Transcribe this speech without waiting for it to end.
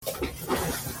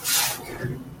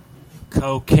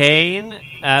Cocaine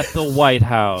at the White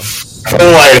House. The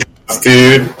White House,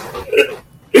 dude.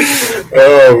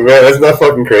 Oh man, isn't that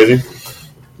fucking crazy?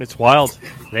 It's wild.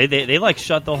 They like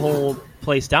shut the whole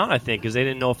place down, I think, because they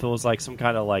didn't know if it was like some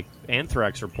kind of like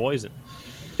anthrax or poison.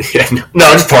 Yeah,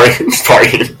 no, just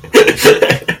partying.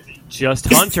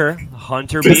 Just Hunter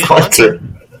Just being Hunter.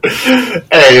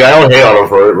 Hey, I don't hate on him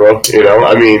for it, bro. You know,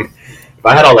 I mean, if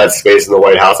I had all that space in the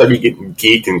White House, I'd be getting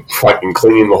geeked and fucking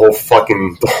cleaning the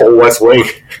whole West Wing.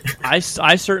 I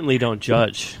certainly don't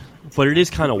judge, but it is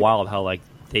kind of wild how like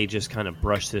they just kind of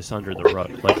brush this under the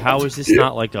rug. Like, how is this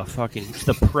not like a fucking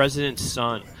the president's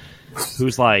son,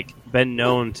 who's like been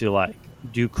known to like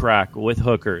do crack with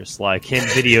hookers, like him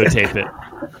videotape it.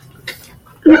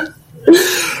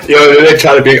 You know, they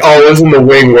try to be, it was in the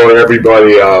wing where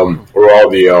everybody, where all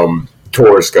the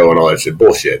tourists go and all that shit.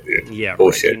 Bullshit, dude. Yeah,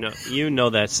 bullshit. Right. You know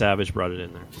that Savage brought it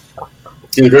in there.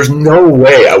 Dude, there's no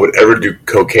way I would ever do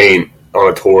cocaine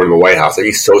on a tour in the White House. I'd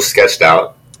be so sketched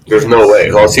out. There's no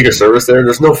way. All Secret Service there,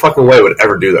 there's no fucking way I would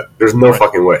ever do that. There's no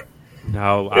fucking way.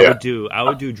 No, I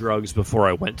would do drugs before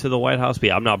I went to the White House, but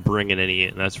yeah, I'm not bringing any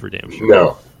in. That's for damn sure.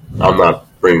 No, I'm not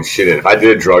bringing shit in. If I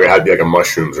did a drug, it had to be like a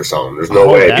mushrooms or something. There's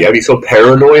no way. I'd be so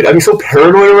paranoid. I'd be so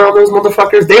paranoid around those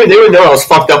motherfuckers. They would know I was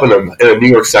fucked up in a New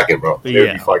York second, bro. They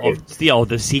would be fucking.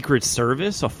 The Secret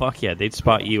Service? Oh, fuck yeah. They'd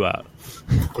spot you out.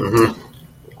 Mm-hmm.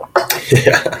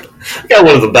 Yeah. I got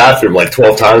one in the bathroom like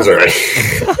 12 times already.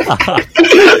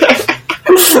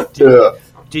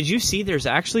 Did you see there's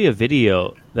actually a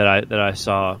video that I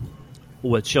saw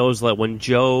what shows like when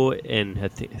Joe and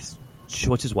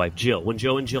what's his wife, Jill. When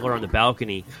Joe and Jill are on the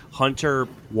balcony, Hunter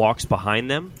walks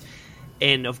behind them.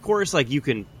 And of course, like, you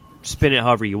can spin it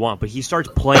however you want, but he starts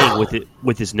playing with it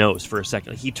with his nose for a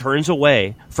second. Like, he turns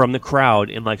away from the crowd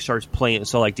and like starts playing.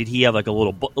 So like, did he have like a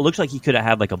little it looks like he could have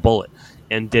had like a bullet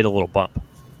and did a little bump.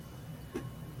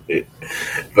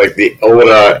 Like the old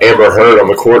Amber Heard on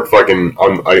the court fucking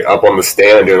up on the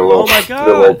stand doing a little, oh my God.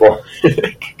 Little ball.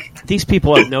 These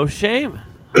people have no shame.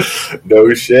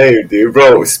 No shame, dude.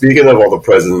 Bro, speaking of all the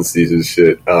presidencies and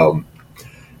shit,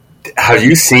 have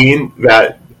you seen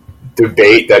that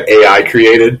debate that AI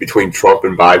created between Trump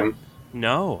and Biden?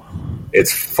 No.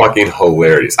 It's fucking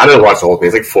hilarious. I didn't watch the whole thing.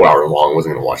 It's like 4 hours long. I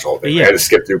wasn't going to watch the whole thing. Yeah. I had to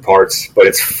skip through parts, but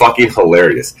it's fucking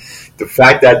hilarious. The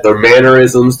fact that their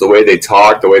mannerisms, the way they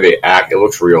talk, the way they act, it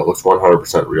looks real. It looks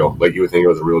 100% real. Like you would think it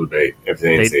was a real debate if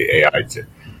they didn't say AI.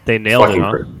 They nailed it,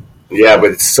 huh? Yeah,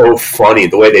 but it's so funny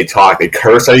the way they talk. They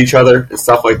curse at each other and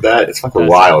stuff like that. It's fucking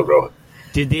wild, bro.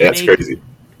 That's crazy.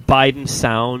 Biden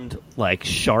sound like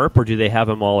sharp, or do they have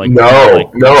him all like no?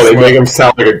 They make him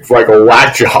sound like a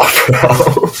whack job,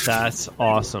 bro. That's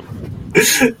awesome.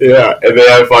 Yeah, and they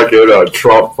have fucking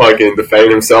Trump fucking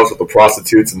defending himself with the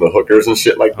prostitutes and the hookers and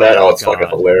shit like that. Oh, it's fucking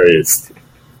hilarious.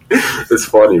 It's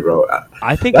funny, bro.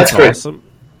 I think that's awesome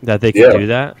that they can do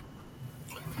that,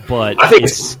 but I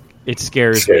think it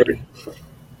scares me.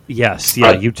 Yes,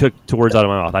 you took words out of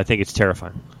my mouth. I think it's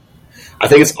terrifying. I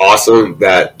think it's awesome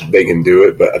that they can do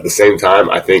it, but at the same time,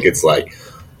 I think it's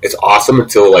awesome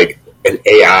until like an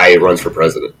AI runs for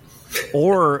president,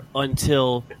 or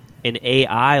until an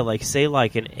AI, like say,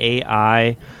 like an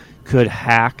AI could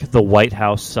hack the White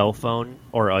House cell phone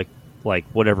or like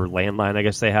whatever landline I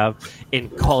guess they have,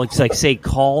 and call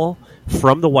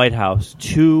from the White House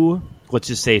to, let's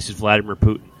just say it's Vladimir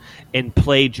Putin, and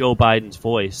play Joe Biden's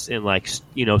voice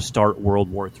and start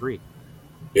World War III.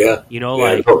 Yeah.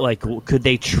 Could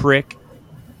they trick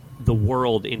the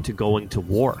world into going to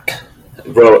war?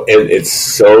 Bro, and it's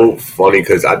so funny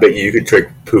because I bet you could trick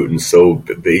Putin so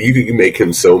big. You could make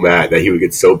him so mad that he would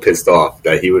get so pissed off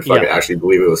that he would fucking actually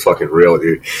believe it was fucking real,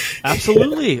 dude.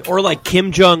 Absolutely. Or like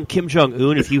Kim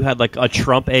Jong-un, if you had like a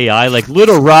Trump AI, like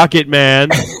Little Rocket Man.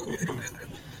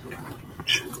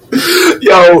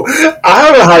 Yo, I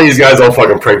don't know how these guys all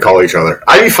fucking prank call each other.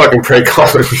 I be fucking prank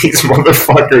calling these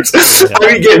motherfuckers. Yeah.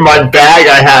 I be getting my bag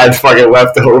I had fucking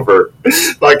left over.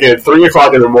 Fucking at 3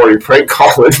 o'clock in the morning, prank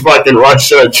calling fucking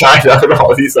Russia and China and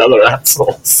all these other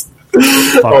assholes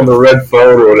on the red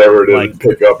phone or whatever it is.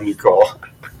 Pick up and you call.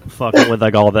 Fucking with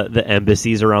like all the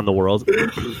embassies around the world.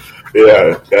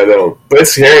 Yeah, I know. But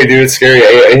it's scary, dude. It's scary.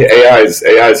 AI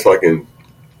is fucking...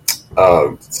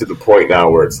 to the point now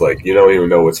where it's like you don't even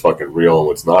know what's fucking real and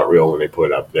what's not real when they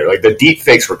put it up there. Like the deep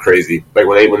fakes were crazy, like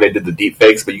when they did the deep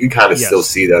fakes, but you can kind of still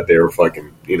see that they were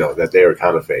fucking, that they were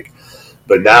kind of fake.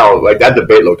 But now, like that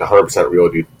debate looked 100% real,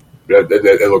 dude.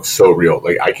 It looks so real.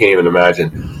 Like I can't even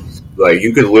imagine. Like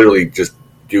you could literally just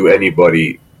do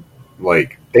anybody.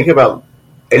 Like think about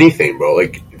anything, bro.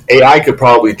 Like AI could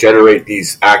probably generate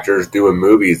these actors doing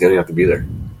movies. They don't have to be there.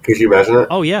 Could you imagine that?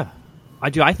 Oh yeah. I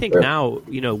do. I think now,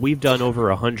 we've done over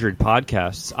 100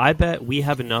 podcasts. I bet we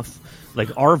have enough.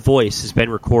 Like, our voice has been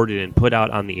recorded and put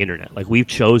out on the internet. Like, we've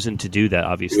chosen to do that,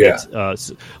 obviously. Yeah.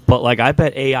 But like, I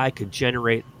bet AI could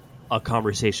generate a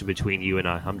conversation between you and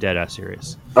I. I'm dead ass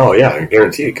serious. Oh yeah, I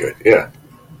guarantee it could. Yeah.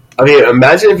 I mean,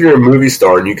 imagine if you're a movie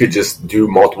star and you could just do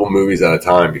multiple movies at a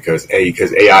time because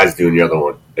AI is doing the other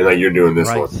one and like you're doing this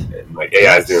one and like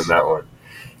AI is doing that one.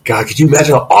 God, could you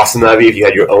imagine how awesome that'd be if you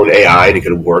had your own AI and you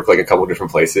could work like a couple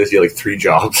different places? You had like 3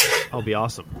 jobs. That'd be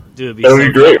awesome, dude. That would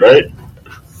be great, right?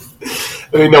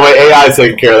 I mean, no, my AI is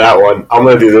taking care of that one. I'm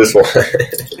going to do this one.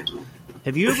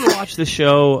 Have you ever watched the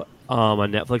show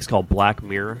on Netflix called Black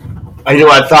Mirror? I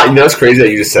thought, it's crazy that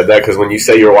you just said that because when you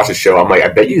say you were watching a show, I'm like, I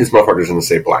bet you this motherfucker's going to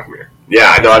say Black Mirror.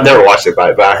 Yeah, I know, I've never watched it,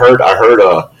 but I heard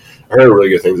really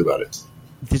good things about it.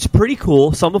 It's pretty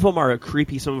cool. Some of them are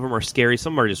creepy, some of them are scary,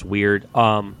 some are just weird.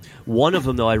 One of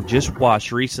them, though, I just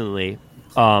watched recently,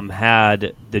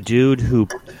 had the dude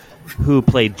who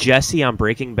played Jesse on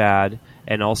Breaking Bad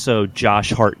and also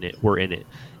Josh Hartnett were in it.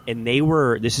 And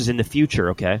this is in the future,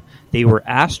 okay? They were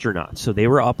astronauts, so they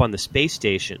were up on the space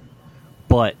station,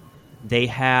 but they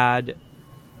had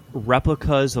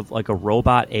replicas of like a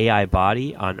robot AI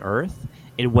body on Earth,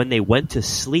 and when they went to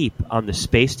sleep on the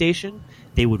space station,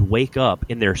 they would wake up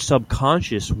and their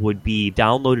subconscious would be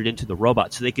downloaded into the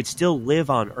robot, so they could still live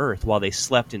on Earth while they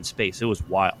slept in space. It was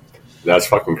wild. That's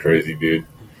fucking crazy, dude.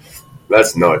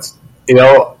 That's nuts.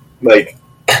 Like,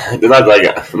 they're not like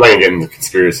I'm not gonna get into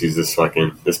conspiracies this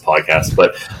podcast,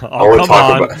 but I want to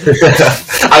talk about.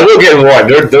 I will get one.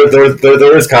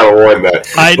 There is kind of one that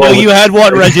I know you had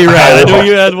one, Reggie Rad. I know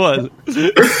you had one.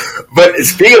 But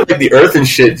speaking of like the Earth and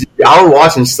shit, I'm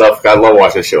watching stuff. I love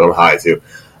watching shit when I'm high too.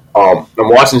 I'm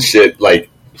watching shit like.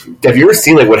 Have you ever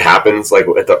seen like what happens like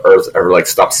if the Earth ever like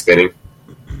stops spinning?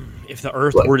 If the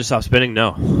Earth were to stop spinning,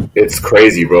 no. It's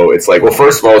crazy, bro. It's like, well,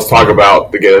 first of all, let's talk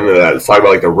about to get into that. Let's talk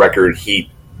about like the record heat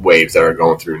waves that are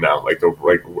going through now. Like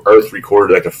Earth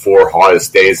recorded like the 4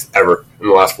 hottest days ever in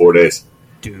the last 4 days.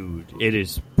 Dude, it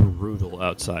is brutal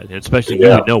outside, and especially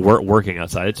we're working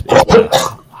outside. It's been a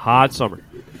hot summer.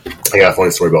 I got a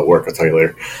funny story about work. I'll tell you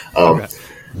later.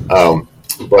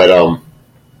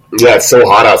 Yeah, it's so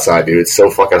hot outside, dude. It's so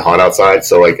fucking hot outside.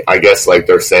 So like, I guess like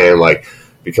they're saying like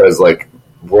because like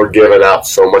we're giving out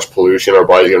so much pollution, our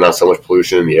body's giving out so much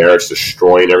pollution in the air, it's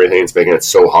destroying everything. It's making it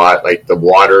so hot. Like the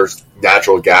water's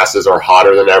natural gases are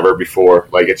hotter than ever before.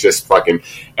 Like it's just fucking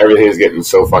everything's getting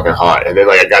so fucking hot. And then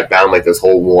like I got down like this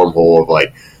whole wormhole of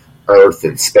like Earth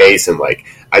and space, and like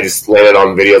I just landed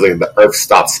on videos like the Earth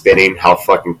stopped spinning. How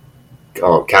fucking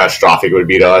catastrophic it would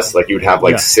be to us. Like you'd have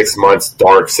like 6 months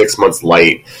dark, 6 months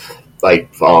light.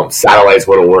 Like satellites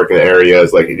wouldn't work in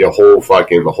areas. Like the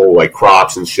whole like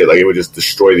crops and shit. Like it would just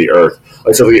destroy the Earth.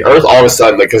 Like so, the Earth all of a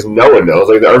sudden, like because no one knows,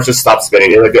 like the Earth just stopped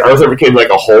spinning, and like the Earth ever became like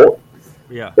a hole.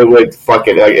 Yeah, it would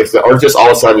fucking like if the Earth just all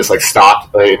of a sudden just like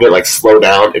stopped, like, it didn't like slow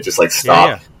down. It just like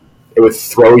stopped. Yeah. It would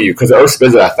throw you because the Earth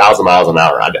spins at 1,000 miles an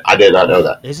hour. I did not know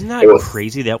that. Isn't that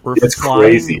crazy that we're flying?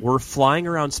 Crazy. We're flying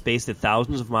around space at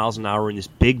thousands of miles an hour in this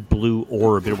big blue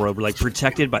orb, and we're like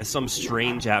protected by some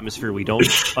strange atmosphere we don't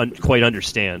quite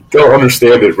understand. Don't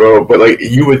understand it, bro. But like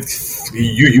you would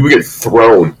get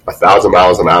thrown 1,000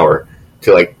 miles an hour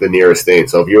to like the nearest thing.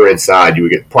 So if you were inside, you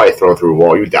would get probably thrown through a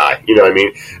wall. You would die. You know what I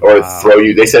mean? Or throw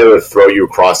you. They said it would throw you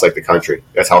across like the country.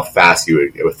 That's how fast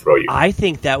it would throw you. I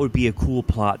think that would be a cool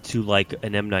plot to like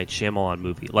an M. Night Shyamalan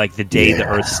movie, like the day the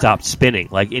Earth stopped spinning,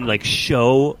 like in like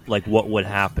show like what would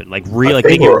happen, like real. I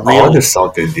think we're onto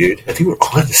something, dude. I think we're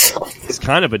onto something. It's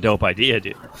kind of a dope idea,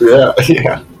 dude. Yeah.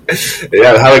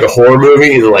 Have like a horror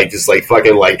movie and like just like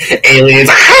fucking like aliens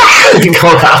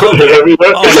come out and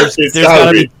everywhere. Oh, there's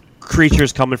gotta be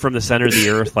creatures coming from the center of the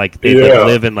Earth, like they like,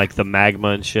 live in like the magma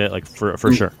and shit, like for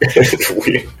sure. It's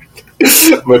weird.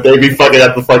 But they'd be fucking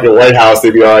at the fucking White House.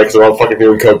 They'd be all right because they're all fucking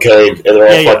doing cocaine and they're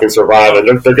all fucking surviving.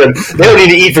 They're good. They don't need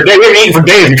to eat for days. We haven't eaten for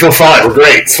days. We feel fine. We're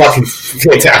great. It's fucking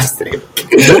fantastic.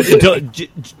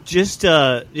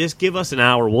 Just give us an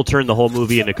hour. We'll turn the whole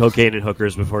movie into cocaine and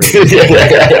hookers before you. Yo,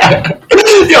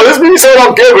 this movie started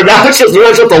off good, but now it's just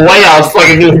the White House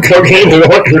fucking doing cocaine and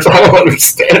hookers. I don't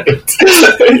understand it.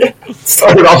 It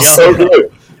started off so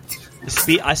good.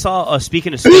 I saw,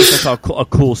 speaking of space, I saw a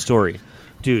cool story.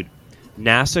 Dude,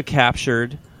 NASA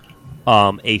captured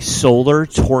a solar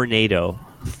tornado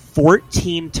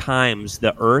 14 times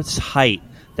the Earth's height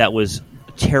that was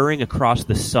tearing across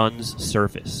the sun's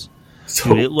surface. So,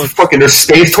 dude, it looked fucking there's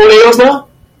space tornadoes now?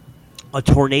 A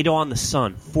tornado on the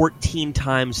sun 14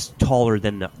 times taller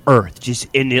than the Earth.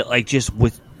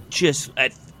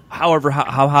 How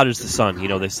hot is the sun? You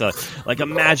know, this like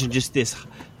imagine just this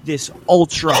this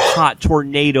ultra hot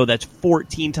tornado that's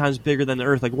 14 times bigger than the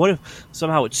Earth? Like, what if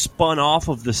somehow it spun off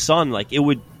of the sun? Like, it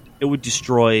would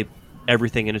destroy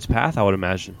everything in its path, I would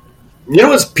imagine. You know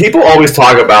what? People always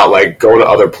talk about, like, going to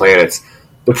other planets.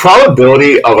 The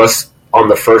probability of us on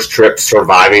the first trip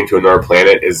surviving to another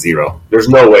planet is 0. There's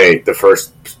no way the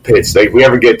first pitch, like, if we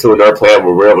ever get to another planet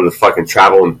where we're able to fucking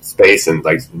travel in space and,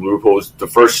 like, loopholes,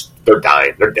 they're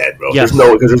dying. They're dead, bro. Yes.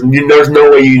 There's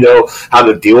no way you know how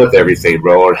to deal with everything,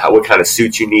 bro, or what kind of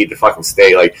suit you need to fucking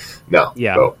stay. Like, no.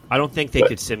 Yeah, bro. I don't think they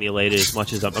could simulate it as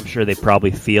much as I'm sure they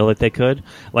probably feel that they could.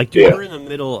 Like, dude, we're in the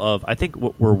middle of, I think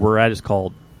where we're at is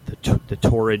called the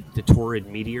Taurid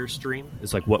meteor stream.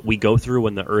 Is like what we go through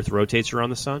when the Earth rotates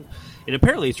around the sun, and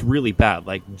apparently it's really bad.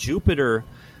 Like, Jupiter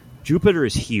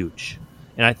is huge,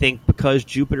 and I think because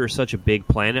Jupiter is such a big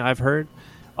planet, I've heard.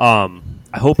 I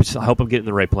hope I'm getting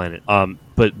the right planet.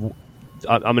 But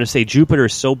I'm going to say Jupiter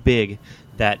is so big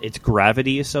that its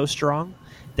gravity is so strong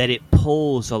that it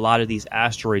pulls a lot of these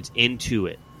asteroids into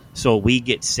it. So we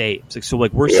get saved. So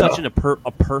like we're such in a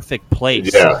perfect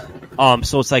place. Yeah.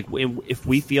 So it's like if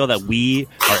we feel that we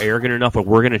are arrogant enough, but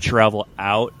we're going to travel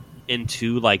out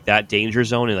into like that danger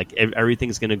zone, and like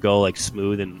everything's going to go like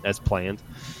smooth and as planned.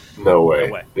 No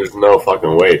way. There's no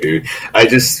fucking way, dude. I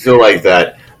just feel like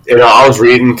that. You know, I was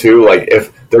reading too. Like,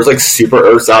 if there's like super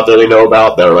Earths out there they know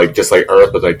about that are like just like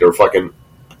Earth, but like they're fucking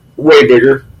way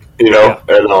bigger. You know,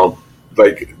 and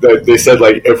like they said,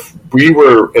 like if we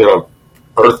were in a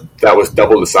Earth that was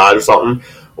double the size or something,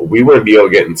 we wouldn't be able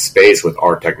to get in space with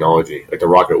our technology. Like, the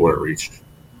rocket wouldn't reach.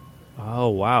 Oh,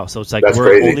 wow. So it's like That's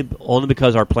we're crazy. only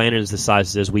because our planet is the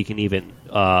size it is, we can even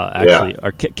actually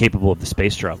are capable of the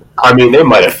space travel. I mean, they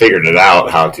might have figured it out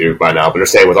how to by now, but they're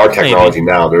saying with our technology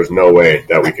now, there's no way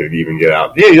that we could even get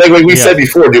out. Yeah, like we said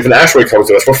before, dude, if an asteroid comes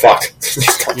to us, we're fucked.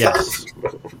 Yes.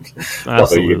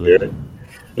 Nothing you can do.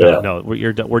 Yeah. No,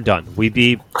 we're done. We'd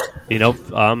be,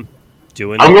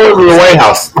 doing. I'm going to the White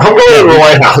House. I'm going to the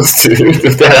White House, dude.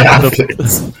 If that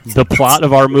happens, the plot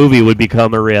of our movie would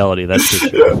become a reality. That's for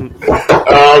sure.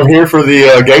 I'm here for the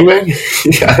gangbang.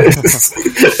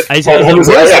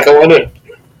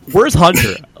 Where's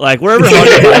Hunter? Like, wherever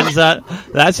Hunter finds that,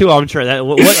 that's who I'm trying.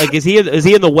 What like is he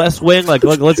in the West Wing? Like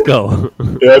let's go.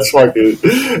 That's fucking.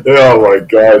 Oh my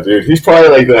god, dude. He's probably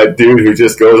like that dude who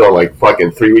just goes on like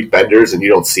fucking 3-week benders and you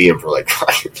don't see him for like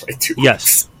 2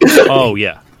 weeks. Oh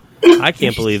yeah. I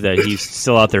can't believe that he's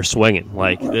still out there swinging.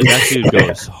 Like, that dude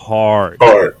goes hard.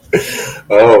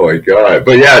 Oh my god!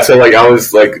 But yeah, so like I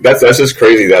was like, that's just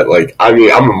crazy. That like, I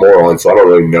mean, I'm a moron, so I don't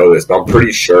really know this, but I'm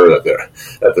pretty sure that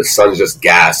the sun's just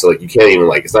gas. So like, you can't even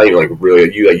like, it's not even like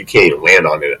really you can't even land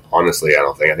on it. Honestly, I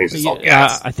don't think. I think it's just all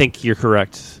gas. I think you're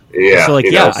correct. Yeah. So like,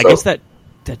 I guess that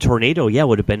tornado,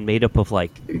 would have been made up of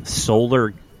like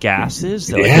solar gases.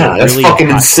 That, that's really fucking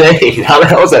insane. How the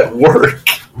hell does that work?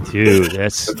 Dude,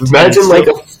 that's imagine like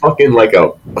a fucking like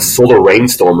a solar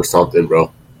rainstorm or something,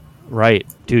 bro. Right,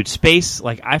 dude. Space,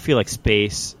 like I feel like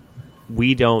space.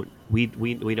 We don't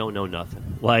know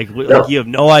nothing. Like you have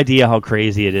no idea how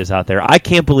crazy it is out there. I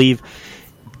can't believe,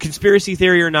 conspiracy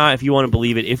theory or not, if you want to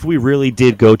believe it, if we really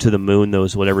did go to the moon,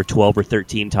 those 12 or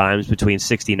 13 times between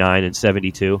 69 and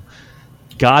 72.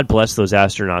 God bless those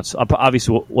astronauts.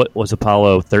 Obviously, what was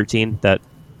Apollo 13 that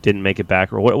didn't make it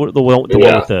back, or what the one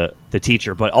with the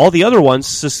teacher, but all the other ones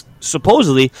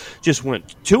supposedly just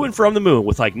went to and from the moon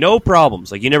with like no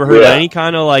problems. Like you never heard of any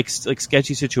kind of like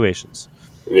sketchy situations.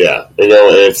 Yeah, and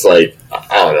it's like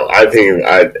I don't know. I think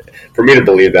for me to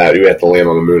believe that, we have to land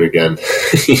on the moon again.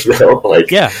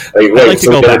 Like I'd like to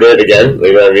go back again.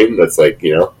 You know what I mean? That's like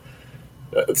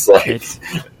it's like.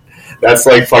 That's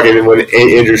like fucking when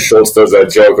Andrew Schultz does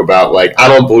that joke about, like, I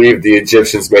don't believe the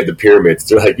Egyptians made the pyramids.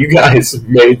 They're like, you guys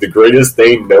made the greatest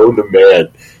thing known to man.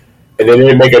 And then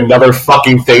they make another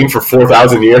fucking thing for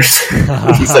 4,000 years.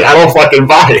 He's like, I don't fucking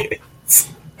buy it.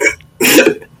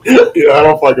 I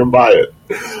don't fucking buy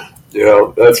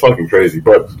it. That's fucking crazy.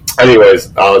 But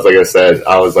anyways, I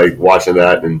was like watching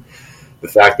that, and the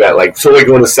fact that, like, so like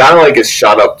when the satellite gets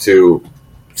shot up to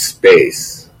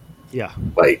space,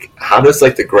 like, how does,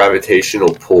 like, the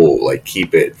gravitational pull, like,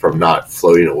 keep it from not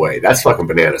floating away? That's fucking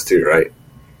bananas, too, right?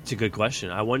 It's a good question.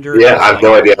 I wonder... Yeah, I have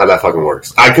no idea how that fucking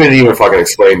works. I couldn't even fucking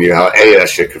explain to you how any of that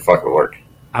shit could fucking work.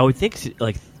 I would think,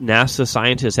 like, NASA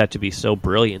scientists have to be so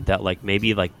brilliant that, like,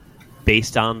 maybe, like,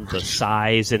 based on the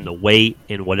size and the weight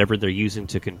and whatever they're using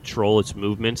to control its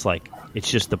movements, like,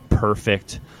 it's just the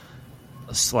perfect,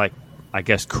 like, I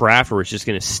guess, craft where it's just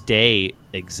going to stay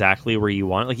exactly where you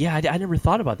want it. Like, I never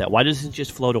thought about that. Why doesn't it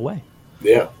just float away?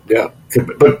 Yeah.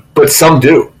 But some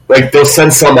do. Like, they'll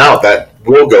send some out that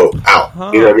will go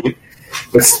out. You know what I mean?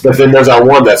 but then there's that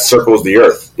one that circles the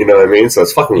Earth. You know what I mean? So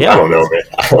it's fucking. Yeah. I don't know, man.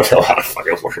 I don't know how it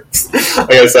fucking works.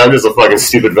 Like I said, I'm just a fucking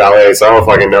stupid valet, so I don't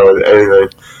fucking know anything.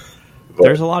 But,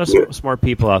 there's a lot of smart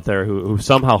people out there who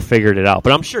somehow figured it out.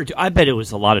 But I'm sure, I bet it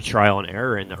was a lot of trial and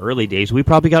error in the early days. We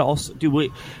probably got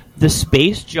the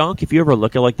space junk, if you ever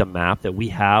look at like the map that we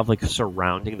have like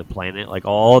surrounding the planet, like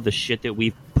all the shit that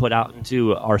we've put out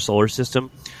into our solar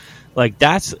system, like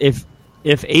that's if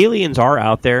aliens are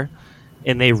out there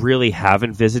and they really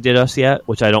haven't visited us yet,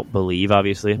 which I don't believe,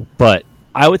 obviously, but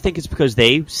I would think it's because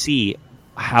they see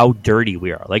how dirty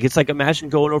we are. Like, it's like, imagine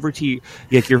going over to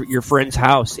your friend's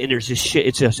house and there's this shit.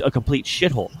 It's just a complete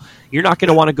shithole. You're not going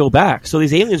to want to go back. So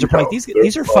these aliens are probably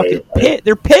these are fucking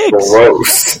they're pigs.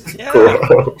 Gross. Yeah.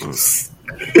 Gross.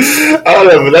 I don't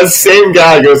know, but that same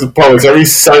guy goes to Publix every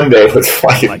Sunday with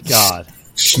fucking. Oh my god.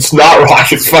 It's not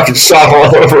rockets fucking shot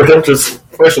all over him, just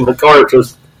pushing the cart,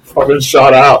 just fucking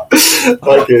shot out.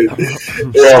 Fucking.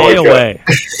 Stay away.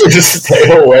 Just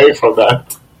stay away from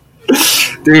that.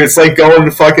 Dude, it's like going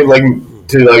to fucking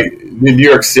New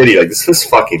York City. Like, this was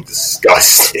fucking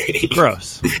disgusting.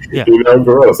 Gross. Yeah. You know,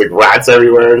 gross. Like rats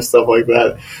everywhere and stuff like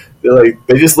that.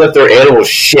 They just let their animals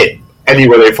shit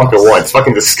anywhere they fucking want. It's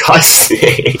fucking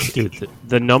disgusting. Dude,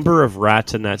 the number of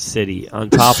rats in that city, on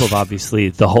top of obviously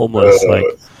the homeless,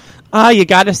 you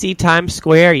got to see Times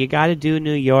Square. You got to do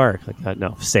New York. Like,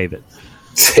 no, save it.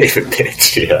 Save it,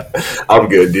 bitch. Yeah, I'm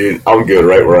good, dude. I'm good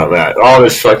right where I'm at. All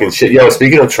this fucking shit. Yo,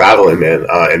 speaking of traveling, man,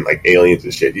 and like aliens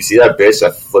and shit, you see that bitch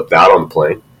that flipped out on the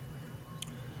plane?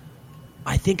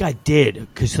 I think I did,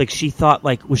 because like she thought,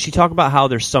 like, was she talking about how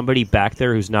there's somebody back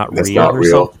there who's not That's real not or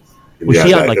real. something? Was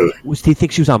she on, like, do you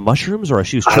think she was on mushrooms or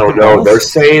she was? I don't know. They're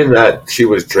saying that she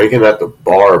was drinking at the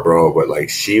bar, bro, but like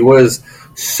she was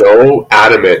so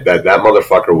adamant that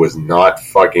motherfucker was not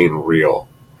fucking real.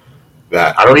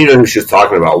 That I don't even know who she was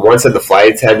talking about. One said the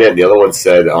flight attendant, and the other one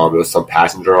said there was some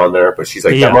passenger on there. But she's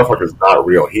like, that motherfucker's not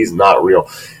real. He's not real.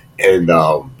 And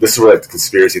this is where the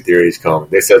conspiracy theories come.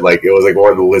 They said like it was like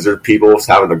one of the lizard people was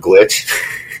having a glitch.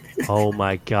 Oh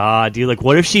my god, dude! Like,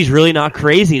 what if she's really not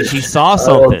crazy and she saw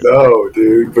something? Oh no,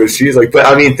 dude! But she's like, but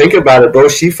I mean, think about it, bro.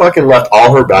 She fucking left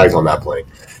all her bags on that plane.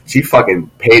 She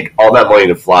fucking paid all that money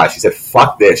to fly. She said,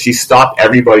 "Fuck this." She stopped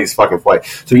everybody's fucking flight.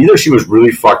 So either she was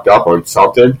really fucked up on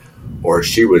something, or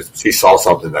she saw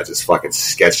something that just fucking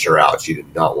sketched her out. She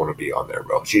did not want to be on there,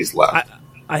 bro. She's left.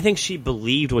 I think she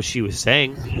believed what she was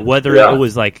saying, whether it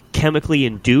was like chemically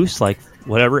induced, like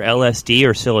whatever, LSD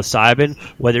or psilocybin,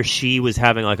 whether she was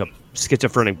having like a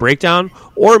schizophrenic breakdown,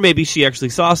 or maybe she actually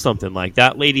saw something. Like,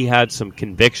 that lady had some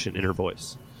conviction in her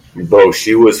voice. Bro,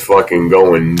 she was fucking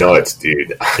going nuts,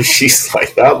 dude. She's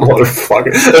like, that motherfucker.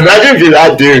 Imagine if you're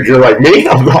that dude. You're like, me?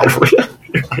 I'm not real.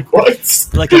 You're like, what?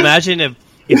 Like, imagine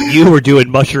if you were doing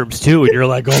mushrooms too, and you're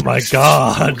like, oh my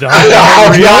god, I'm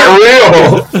not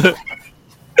real.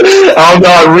 I'm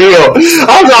not real.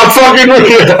 I'm not fucking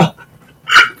real.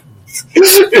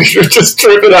 You're just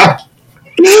tripping out.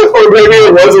 Or maybe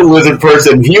it was a lizard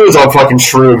person. He was on fucking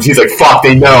shrooms. He's like, fuck,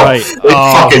 they know. Right. They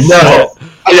fucking know.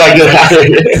 I gotta get out of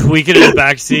here. We get in the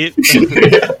back seat.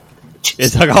 Yeah.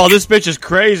 It's like, oh, this bitch is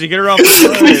crazy. Get her off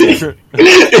the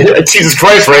plane. Jesus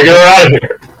Christ, Ray, get her out of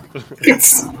here.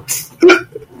 It's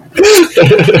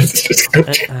just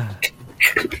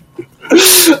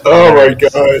oh my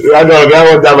god! I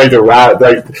know that like the rat.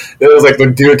 Like it was like the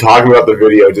dude talking about the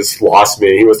video just lost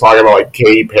me. He was talking about like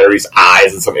Katy Perry's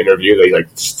eyes in some interview. They like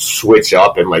switch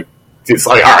up and like it's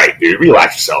like, all right, dude,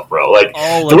 relax yourself, bro. Like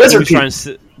the lizard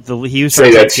people he was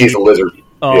say that she's a lizard.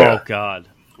 Oh yeah. god,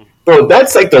 bro,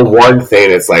 that's like the one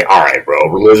thing. It's like, all right,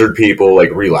 bro, lizard people,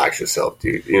 like relax yourself,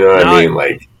 dude. You know what I mean?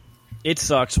 Like. It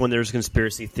sucks when there's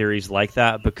conspiracy theories like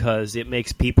that, because it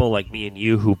makes people like me and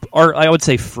you, who are, I would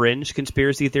say, fringe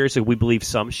conspiracy theorists, like we believe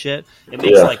some shit. It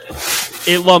makes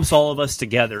it lumps all of us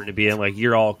together into being like,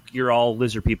 you're all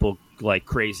lizard people, like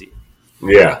crazy.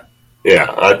 Yeah,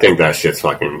 I think that shit's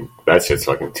fucking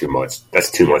too much.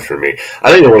 That's too much for me.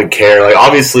 I think no one care. Like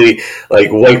obviously, like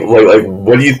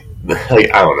what do you?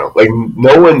 Like, I don't know. Like,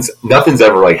 nothing's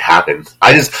ever like happened.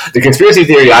 The conspiracy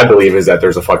theory I believe is that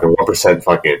there's a fucking 1%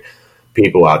 fucking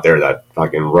people out there that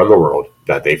fucking run the world,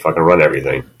 that they fucking run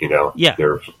everything, you know? Yeah.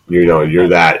 You're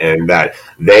that, and that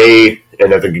the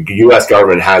U.S.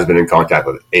 government has been in contact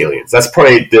with aliens. That's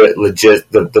probably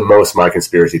the most my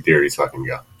conspiracy theories fucking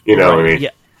go. You know what I mean?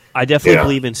 Yeah. I definitely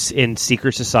believe in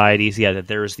secret societies, that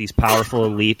there's these powerful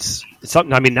elites.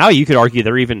 Something, I mean, now you could argue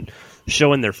they're even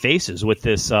showing their faces with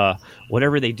this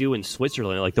whatever they do in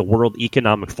Switzerland, like the World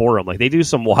Economic Forum. Like, they do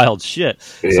some wild shit.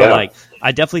 So like,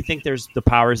 I definitely think there's the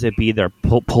powers that be. They're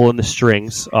pulling the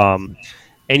strings, and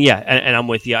And yeah, and I'm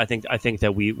with you. I think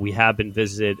that we have been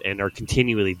visited and are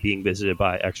continually being visited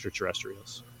by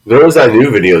extraterrestrials. There was that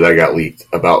new video that got leaked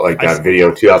about that video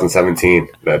in 2017.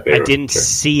 That I didn't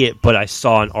see it, but I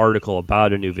saw an article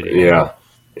about a new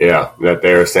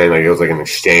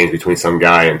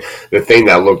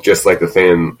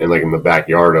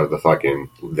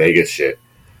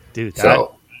Dude, that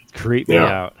creeped me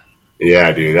out.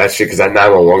 Yeah, dude, that shit, because that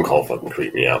 911 call fucking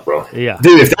creeped me out, bro. Yeah.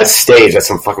 Dude, if that's staged, that's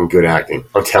some fucking good acting.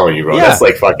 I'm telling you, bro. Yeah.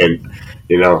 That's fucking,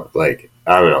 I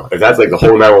don't know. If that's the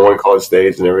whole 911 call is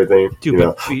staged and everything.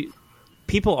 Dude,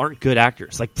 people aren't good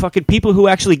actors. Fucking people who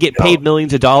actually get paid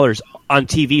millions of dollars on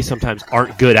TV sometimes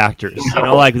aren't good actors.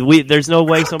 There's no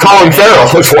way somebody... Colin Farrell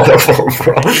was one of them,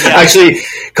 bro. Yeah. Actually,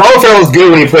 Colin Farrell's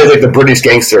good when he plays the British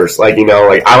gangsters. I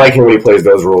like him when he plays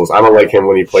those roles. I don't like him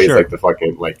when he plays the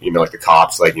fucking the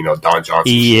cops, Don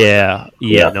Johnson. Yeah.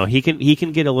 No, he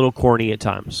can get a little corny at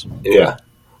times. Yeah.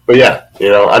 But yeah, I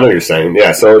know what you're saying.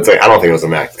 Yeah, so it's I don't think it was a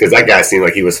Mac because that guy seemed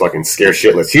like he was fucking scared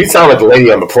shitless. He sounded like the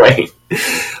lady on the plane.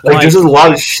 There's just a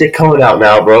lot of shit coming out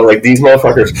now, bro. These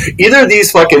motherfuckers. Either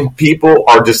these fucking people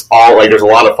are just all there's a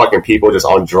lot of fucking people just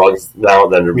on drugs now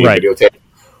that are being videotaped,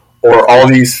 or all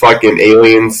these fucking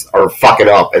aliens are fucking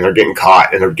up and they're getting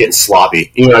caught and they're getting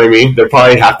sloppy. You know what I mean? They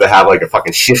probably have to have a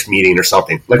fucking shift meeting or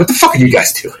something. What the fuck are you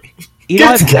guys doing?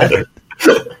 Get together.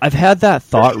 I've had that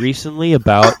thought recently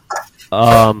about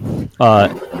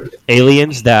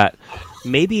aliens that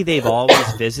maybe they've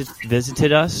always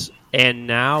visited us, and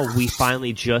now we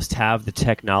finally just have the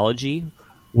technology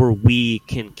where we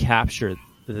can capture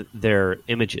their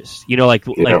images.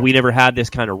 We never had this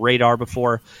kind of radar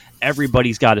before.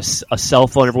 Everybody's got a cell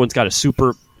phone. Everyone's got a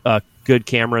super good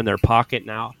camera in their pocket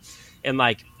now, and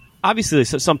obviously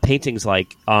some paintings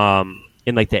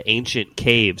in the ancient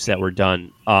caves that were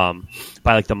done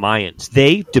by the Mayans,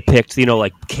 they depict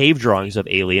cave drawings of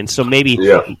aliens. So maybe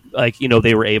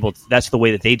they were able to, that's the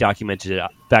way that they documented it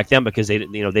back then, because they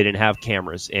didn't have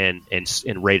cameras and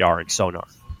radar and sonar.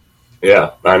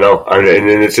 Yeah, I know. And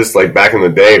it's just back in the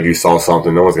day, if you saw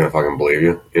something, no one's gonna fucking believe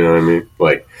you. You know what I mean?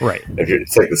 Right. If you're the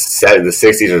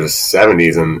 60s or the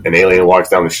 70s, and an alien walks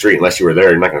down the street, unless you were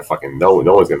there, you're not gonna fucking know.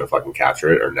 No one's gonna fucking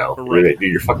capture it or know. Right.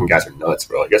 Dude, your fucking guys are nuts,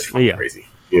 bro. I guess you're fucking crazy.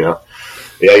 Yeah,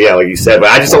 like you said. But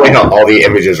I just don't like how all the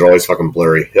images are always fucking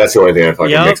blurry. That's the only thing that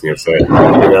fucking makes me upset.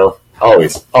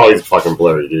 Always fucking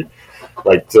blurry, dude.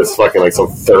 Just fucking some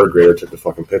third grader took the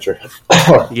fucking picture.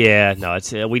 Yeah, no,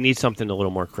 it's we need something a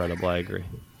little more credible. I agree.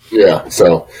 Yeah.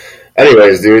 So,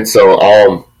 anyways, dude. So,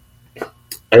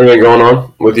 anything going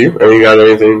on with you? You got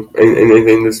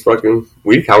anything this fucking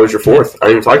week? How was your 4th? I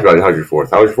didn't even talk about it. How was your 4th?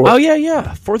 Oh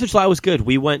yeah. 4th of July was good.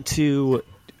 We went to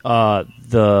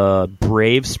the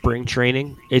Braves spring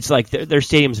training. It's their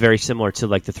stadium's very similar to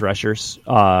the Threshers.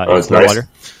 It's nice. Water.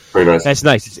 Very nice. That's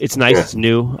nice. It's nice. Yeah. It's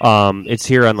new. It's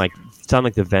here on it's on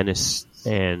the Venice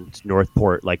and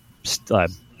Northport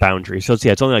boundary. So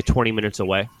it's only 20 minutes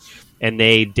away, and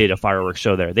they did a fireworks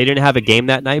show there. They didn't have a game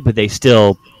that night, but they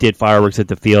still did fireworks at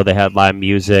the field. They had live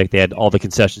music. They had all the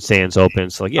concession stands open.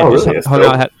 So really? Hung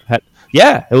out.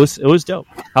 Yeah, it was dope.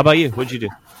 How about you? What'd you do?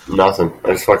 Nothing.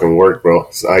 I just fucking worked, bro.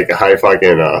 So I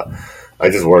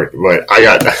just worked, but I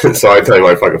got. So I tell you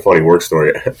my fucking funny work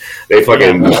story. They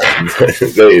fucking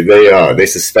they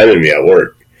suspended me at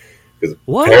work.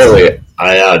 What? Apparently,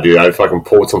 I fucking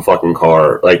pulled some fucking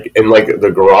car, and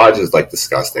the garage is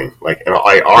disgusting.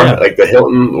 The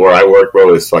Hilton where I work,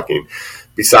 bro, is fucking.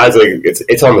 Besides,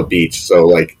 it's on the beach,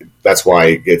 so that's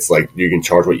why it's you can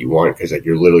charge what you want because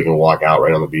you're literally gonna walk out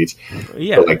right on the beach.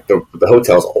 Yeah. But the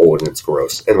hotel's old and it's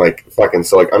gross, and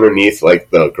underneath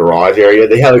the garage area,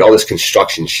 they had all this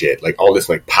construction shit, all this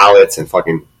pallets and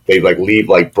fucking. They leave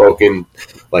broken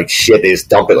shit. They just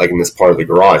dump it in this part of the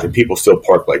garage, and people still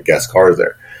park guest cars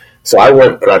there. So I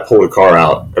went and I pulled a car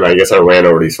out, and I guess I ran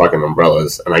over these fucking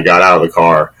umbrellas, and I got out of the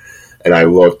car, and I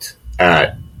looked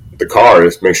at the car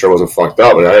just to make sure it wasn't fucked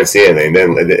up, and I didn't see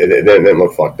anything. It didn't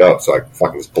look fucked up, so I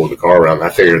fucking just pulled the car around. I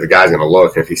figured the guy's gonna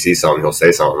look, and if he sees something, he'll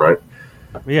say something, right?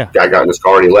 Yeah. Guy got in his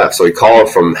car and he left, so he called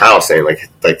from the house saying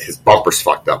his bumper's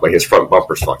fucked up, his front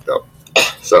bumper's fucked up.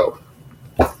 So.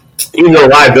 Even though the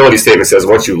liability statement says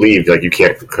once you leave, you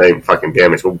can't claim fucking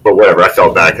damage, but whatever. I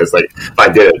felt bad because if I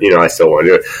did it, I still want to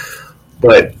do it.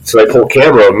 But so they pull a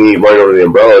camera of me running over the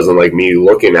umbrellas and me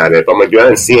looking at it. But I'm dude, I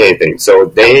didn't see anything.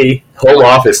 So home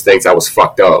office thinks I was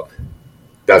fucked up.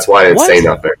 That's why I didn't say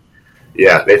nothing.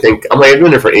 Yeah, they think I'm like I've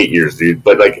been there for 8 years, dude.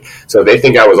 But like, so they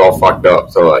think I was all fucked up.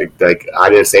 So like I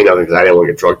didn't say nothing because I didn't want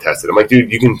to get drug tested. I'm like,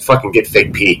 dude, you can fucking get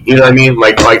fake pee. You know what I mean?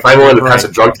 Like if I wanted to pass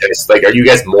a drug test, like, are you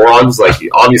guys morons? Like,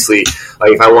 obviously,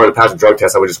 like if I wanted to pass a drug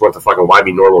test, I would just went to fucking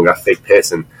YB Normal and got fake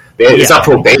piss. And it's not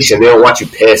probation. They don't want you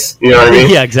piss. You know what I mean?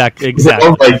 Yeah, exactly.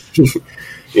 Like,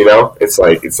 you know, it's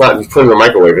like it's not you put it in the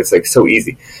microwave. It's like so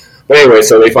easy. But anyway,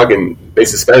 so they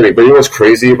suspended me. But you know what's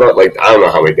crazy about, like, I don't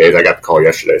know how many days. I got the call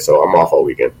yesterday, so I'm off all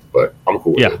weekend. But I'm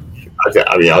cool with it.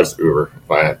 I mean, I'll just Uber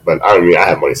if I had. But I don't mean I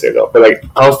have money saved up. But, like,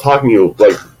 I was talking to you,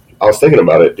 like, I was thinking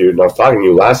about it, dude. And I was talking to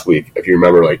you last week, if you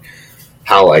remember, like,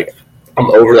 how, like,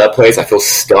 I'm over that place. I feel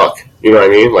stuck. You know what I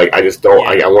mean? Like, I just don't,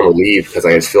 I want to leave because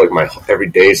I just feel like my every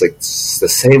day is, like, the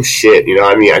same shit. You know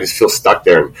what I mean? I just feel stuck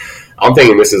there. And I'm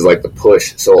thinking this is, like, the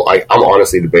push. So I'm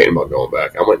honestly debating about going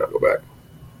back. I might not go back.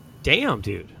 Damn,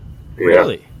 dude. Yeah.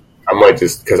 Really? I might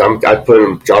just, because I put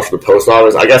in jobs for the post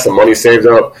office. I got some money saved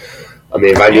up. I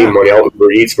mean, if I need money, I'll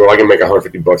Uber Eats, bro. I can make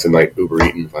 $150 a night Uber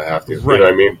eating if I have to. Right. You know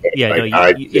what I mean? Yeah,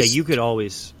 like, you could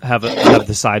always have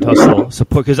the side hustle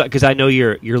support because I know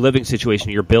your living situation,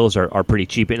 your bills are pretty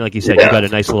cheap, and like you said, you got a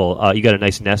nice little you got a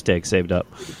nice nest egg saved up.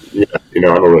 Yeah, you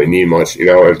know, I don't really need much, you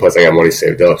know, and plus I got money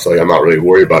saved up, so like, I'm not really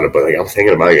worried about it. But like I'm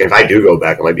thinking about it, if I do go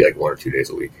back, it might be like 1 or 2 days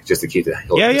a week just to keep the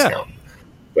discount.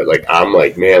 But like I'm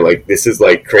like, man, like this is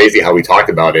like crazy how we talked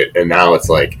about it, and now it's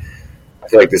like I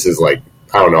feel like this is like.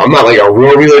 I don't know. I'm not like a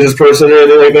real religious person or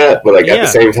anything like that, but like at the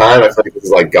same time, I feel like this is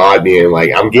like God being like,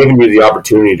 I'm giving you the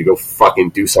opportunity to go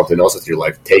fucking do something else with your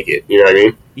life. Take it. You know what I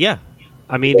mean? Yeah.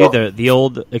 I mean, dude, the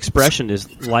old expression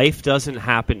is life doesn't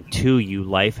happen to you,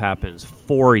 life happens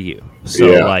for you. So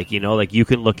like, you know, like you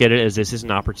can look at it as this is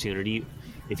an opportunity.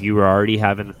 If you were already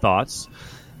having thoughts,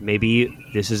 maybe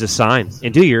this is a sign.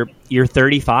 And dude, you're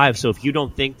 35, so if you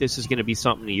don't think this is going to be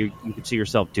something that you could see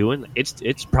yourself doing,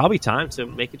 it's probably time to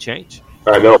make a change.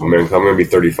 I know, man. I'm going to be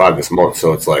 35 this month,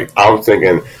 so it's like I'm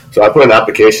thinking. So I put an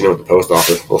application in with the post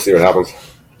office. We'll see what happens.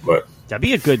 But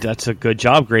that's a good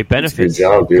job. Great benefits. It's a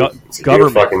good job, dude. It's a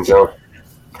government fucking job.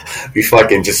 Be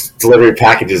fucking just delivering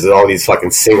packages to all these fucking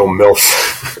single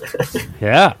milfs.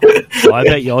 Yeah, well, I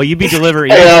bet you'd be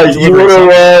delivering. Hey, you want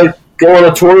to go on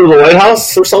a tour of the White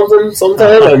House or something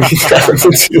sometime? I mean,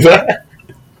 do that.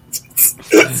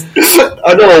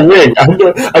 I know a wing.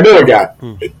 I know a guy.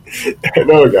 I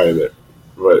know a guy in there.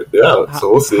 But yeah,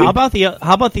 so we'll see. How about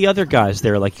the other guys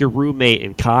there, like your roommate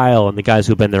and Kyle and the guys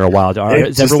who've been there a while?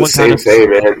 It's just the same thing,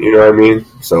 man. You know what I mean?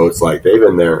 So it's like they've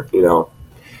been there. You know,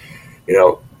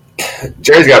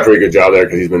 Jerry's got a pretty good job there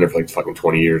because he's been there for like fucking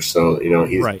 20 years. So you know,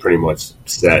 he's pretty much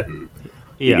set, and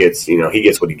he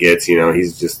gets what he gets. You know,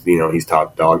 he's just he's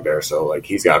top dog there. So like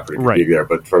he's got a pretty good gig there.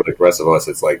 But for like the rest of us,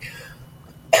 it's like.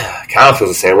 Kyle feels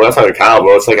the same. When I talk to Kyle,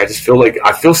 bro, it's like I just feel like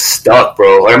I feel stuck,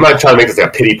 bro. Like I'm not trying to make this like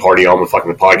a pity party on the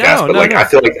fucking podcast, but I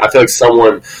feel like I feel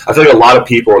like a lot of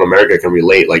people in America can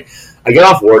relate. Like I get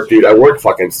off work, dude. I work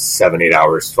fucking 7-8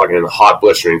 hours, fucking in the hot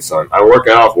blistering sun. I work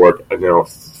off work,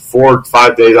 4 or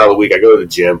 5 days out of the week. I go to the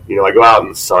gym. I go out in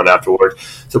the sun afterwards.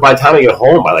 So by the time I get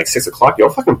home by like 6 o'clock, I'm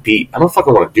fucking beat. I don't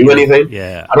fucking want to do anything.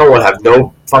 Yeah. I don't want to have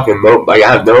no fucking I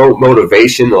have no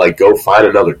motivation to like go find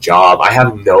another job. I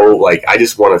have no I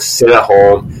just want to sit at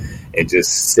home and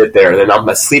just sit there, and then I'm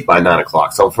asleep by 9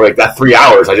 o'clock. So for like that 3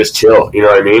 hours, I just chill. You know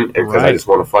what I mean? And because I just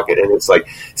want to fucking, and it's like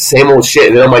same old shit.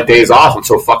 And then on my days off, I'm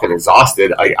so fucking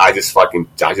exhausted. I just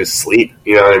sleep.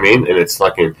 You know what I mean? And it's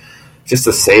fucking. Just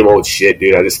the same old shit,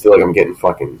 dude. I just feel like I'm getting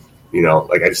fucking,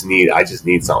 I just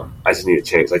need something. I just need a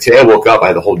change. Like today I woke up, I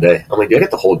had the whole day. I'm like, dude, I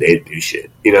got the whole day to do shit.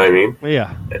 You know what I mean?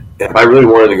 Yeah. And if I really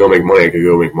wanted to go make money, I could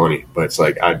go make money. But it's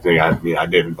like, I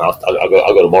didn't. I'll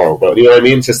go tomorrow. But you know what I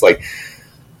mean? It's just like,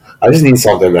 I just need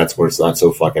something that's where it's not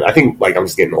so fucking, I think like I'm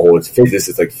just getting old.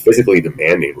 It's like physically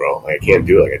demanding, bro. Like I can't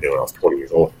do it like I did when I was 20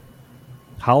 years old.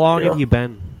 How long have you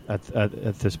been at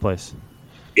this place?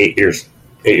 8 years.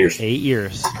 8 years. 8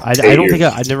 years. I don't think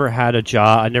I never had a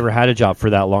job. I never had a job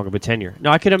for that long of a tenure. No,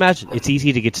 I can imagine it's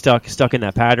easy to get stuck in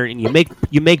that pattern, and you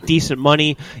make decent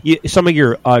money. Some of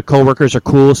your coworkers are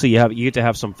cool, so you get to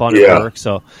have some fun at work.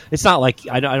 So it's not like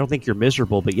I don't think you're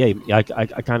miserable, but I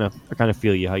kind of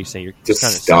feel you how you say you're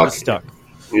just kind of stuck.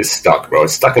 You're stuck, bro.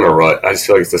 It's stuck in a rut. I just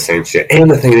feel like it's the same shit.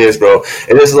 And the thing is, bro,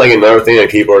 and this is like another thing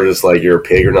that people are just like you're a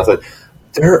pig or nothing.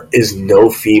 There is no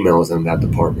females in that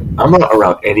department. I'm not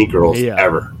around any girls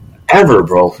ever,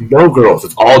 bro. No girls.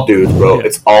 It's all dudes, bro. Yeah.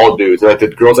 It's all dudes. And like the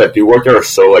girls that do work there are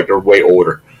so like they're way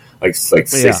older, like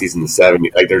 60s and the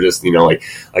 70s. Like they're just like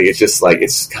it's just like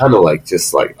it's kind of like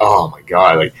just like oh my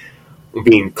god, like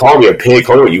call me a pig,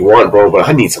 call me what you want, bro, but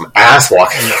I need some ass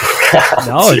walking around.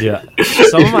 No, dude.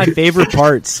 Some of my favorite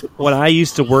parts when I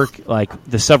used to work, like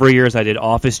the several years I did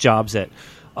office jobs at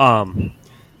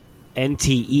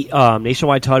NTE,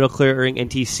 Nationwide Title Clearing,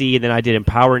 NTC, and then I did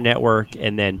Empower Network,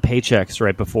 and then Paychecks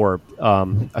right before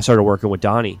I started working with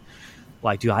Donnie.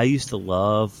 Like, dude, I used to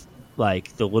love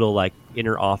like the little like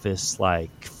inner office,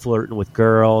 like flirting with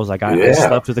girls. Like I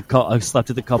slept with a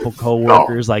couple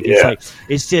coworkers.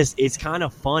 It's kind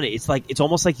of fun. It's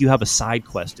almost like you have a side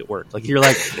quest at work. Like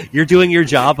you're doing your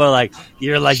job, but like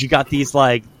you got these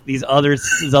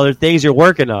other things you're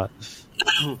working on.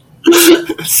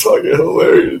 It's fucking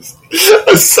hilarious.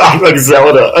 It sounds like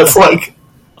Zelda. That's like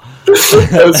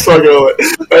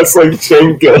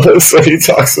Shane Gillis when he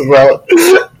talks about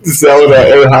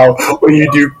Zelda and how when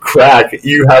you do crack,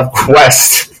 you have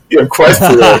quest. You have quest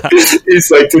today. It's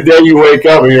like today you wake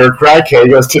up and you're a crackhead. He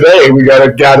goes, today we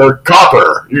gotta gather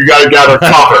copper. You gotta gather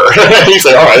copper. He's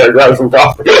like, all right, I gather some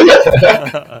copper. That's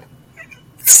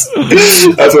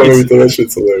what I mean. That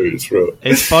shit's hilarious, bro.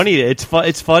 It's funny. It's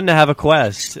fun to have a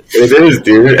quest. It is,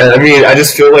 dude. And I mean, I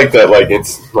just feel like that. Like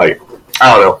it's like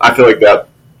I don't know. I feel like that.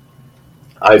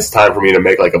 It's time for me to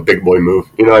make like a big boy move.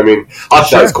 You know what I mean?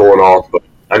 Hospitality's cool and all, but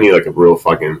I need like a real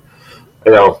fucking.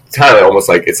 You know, kind of almost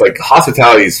like it's like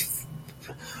hospitality's.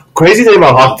 Crazy thing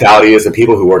about hospitality is, and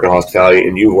people who work in hospitality,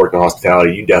 and you work in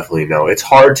hospitality, you definitely know it's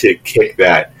hard to kick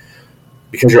that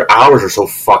because your hours are so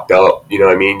fucked up. You know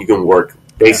what I mean? You can work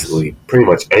basically pretty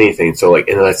much anything. So like,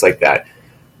 and that's like that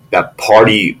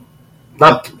party.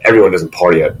 Not everyone doesn't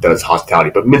party does hospitality,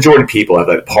 but majority of people have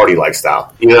that party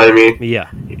lifestyle. You know what I mean? Yeah.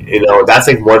 You know, that's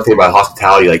like one thing about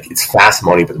hospitality. Like it's fast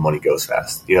money, but the money goes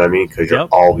fast. You know what I mean? Because you're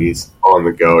always on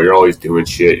the go. You're always doing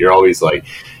shit. You're always like,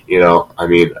 you know. I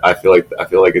mean, I feel like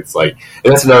it's like,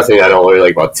 and that's another thing I don't really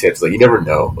like about tips. Like you never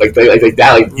know. Like that.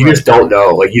 Like you just don't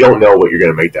know. Like you don't know what you're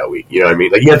gonna make that week. You know what I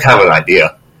mean? Like you have kind of an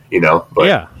idea. You know,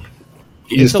 but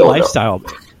it's a lifestyle.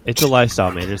 Man. It's a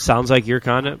lifestyle, man. It sounds like you're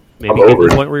kind of maybe at the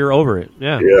point where you're over it.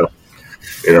 Yeah. Yeah.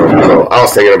 You know, I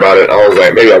was thinking about it. I was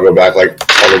like, maybe I'll go back like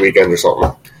on the weekend or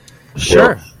something.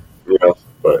 Sure. You know,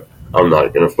 but I'm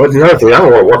not gonna. But another thing, I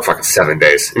don't want to work fucking 7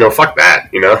 days. You know, fuck that.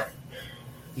 You know.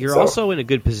 You're also in a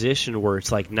good position where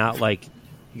it's like not like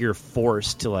you're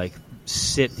forced to like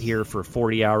sit here for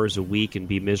 40 hours a week and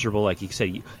be miserable. Like you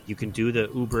said, you can do the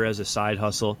Uber as a side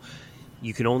hustle.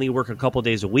 You can only work a couple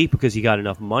days a week because you got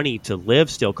enough money to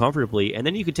live still comfortably, and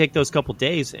then you can take those couple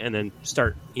days and then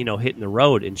start, you know, hitting the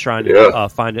road and trying to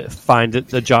find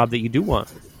the job that you do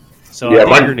want. So I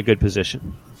think you're in a good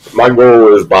position. My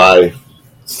goal is by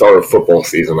start of football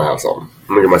season to have something. I'm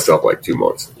gonna give myself like 2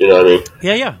 months. You know what I mean?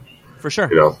 Yeah, for sure.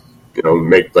 You know,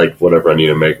 make like whatever I need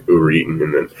to make Uber eating,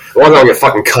 and then as long as I don't get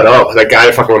fucking cut up. That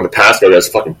guy fucking on the Pasco that's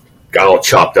fucking got all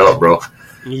chopped up, bro.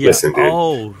 Yeah. Listen, dude.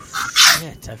 Oh,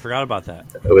 shit. I forgot about that.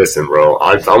 Listen, bro.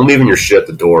 I'm leaving your shit at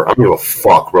the door. I don't give a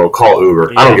fuck, bro. Call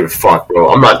Uber. Yeah. I don't give a fuck,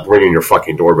 bro. I'm not ringing your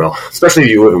fucking doorbell. Especially if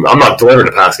you live in... I'm not delivering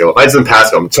to Pasco. If I was in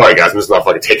Pasco, I'm sorry, guys. I'm just not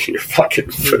fucking taking your fucking...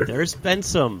 Dude, there's been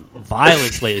some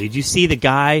violence lately. Did you see the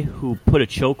guy who put a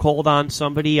chokehold on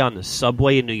somebody on the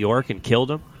subway in New York and killed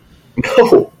him?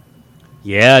 No.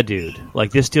 Yeah, dude.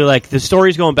 Like, this dude... Like, the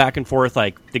story's going back and forth.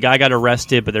 Like, the guy got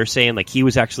arrested, but they're saying, like, he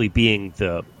was actually being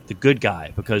the good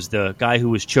guy because the guy who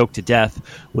was choked to death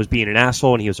was being an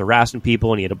asshole and he was harassing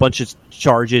people and he had a bunch of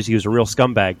charges. He was a real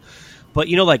scumbag. But,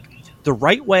 you know, like, the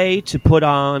right way to put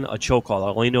on a chokehold,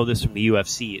 I only know this from the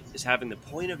UFC, is having the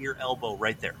point of your elbow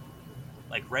right there.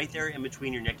 Like, right there in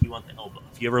between your neck, you want the elbow.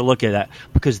 If you ever look at that,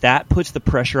 because that puts the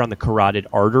pressure on the carotid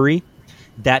artery.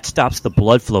 That stops the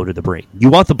blood flow to the brain. You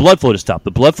want the blood flow to stop. The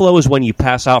blood flow is when you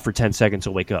pass out for 10 seconds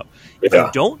and wake up. If you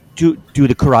don't do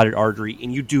the carotid artery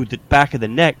and you do the back of the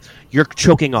neck, you're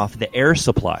choking off the air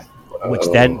supply, which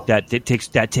then that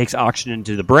takes oxygen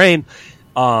to the brain,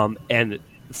 and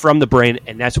from the brain,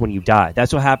 and that's when you die.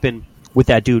 That's what happened with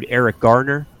that dude Eric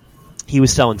Garner. He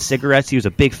was selling cigarettes. He was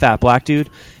a big fat black dude.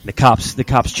 And the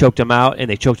cops choked him out, and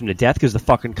they choked him to death because the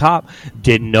fucking cop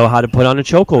didn't know how to put on a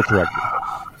chokehold correctly.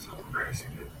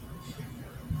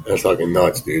 That's fucking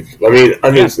nuts, dude. I mean,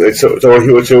 so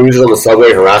he was just on the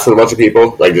subway harassing a bunch of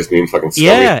people, like just being fucking scummy.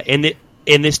 Yeah,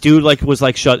 and this dude like was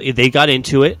like shut. They got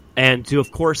into it, and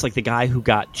of course, like the guy who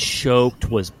got choked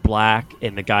was black,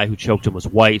 and the guy who choked him was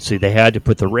white, so they had to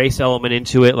put the race element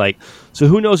into it. Like, so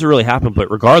who knows what really happened? But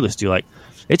regardless, dude, like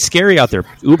it's scary out there.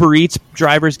 Uber Eats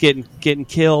drivers getting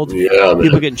killed. Yeah, man.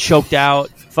 People getting choked out.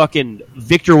 fucking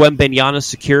Victor Wembanyama's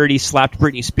security slapped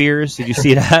Britney Spears. Did you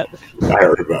see that? I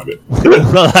heard about it.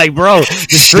 Like, bro,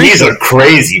 she's a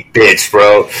crazy bitch,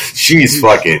 bro. She's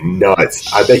fucking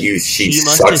nuts. I bet you she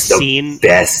sucks the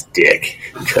best dick.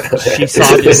 She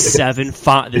saw this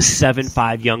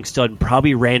 7'5" young stud and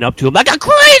probably ran up to him like a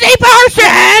crazy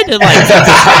person, and like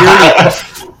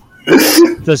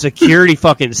the security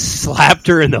fucking slapped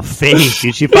her in the face,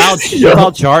 dude. She filed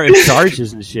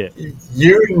charges and shit.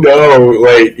 You know,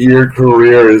 like, your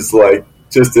career is like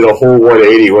just did a whole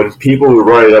 180 when people were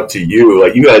running up to you.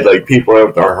 Like, you had like people running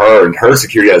up to her, and her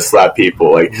security had to slap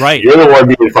people. Like, right. You're the one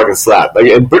being fucking slapped. Like,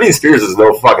 and Britney Spears is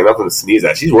no fucking nothing to sneeze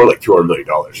at. She's worth like $200 million.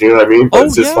 You know what I mean? But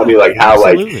it's just funny, like how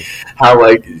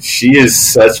she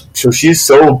is she's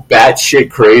so batshit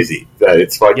crazy that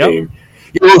it's fucking. Yep.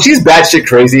 You know, she's batshit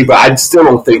crazy, but I still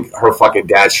don't think her fucking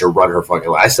dad should run her fucking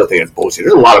life. I still think that's bullshit.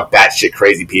 There's a lot of batshit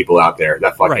crazy people out there.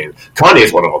 That fucking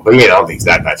Kanye's one of them, but I don't think he's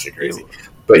that batshit crazy.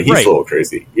 But he's a little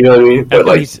crazy. You know what I mean? But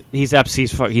like,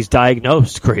 he's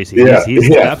diagnosed crazy. Yeah, he's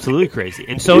absolutely crazy,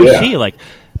 and so is she. Like,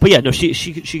 but yeah, no, she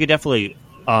could definitely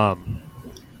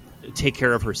take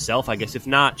care of herself. I guess if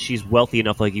not, she's wealthy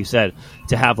enough, like you said,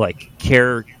 to have like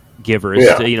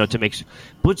caregivers. To make,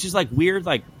 which is like weird,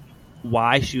 like.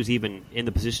 Why she was even in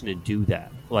the position to do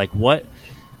that. Like, what?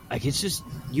 Like, it's just,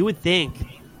 you would think,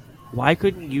 why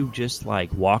couldn't you just,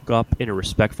 like, walk up in a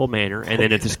respectful manner, and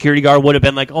then if the security guard would have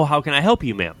been like, oh, how can I help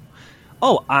you, ma'am?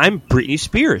 Oh, I'm Britney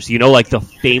Spears. You know, like, the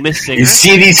famous singer. You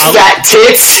see these fat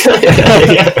tits?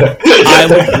 I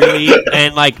would really,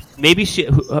 and, like, maybe she,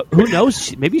 who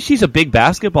knows, maybe she's a big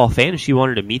basketball fan and she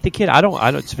wanted to meet the kid. I don't,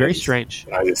 it's very strange.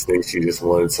 I just think she just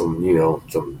wanted some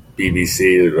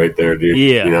BBC right there, dude.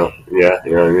 Yeah. You know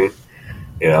what I mean?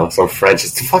 You know, some French.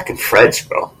 It's fucking French,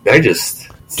 bro. They're just,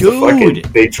 dude.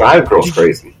 They drive girls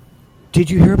crazy.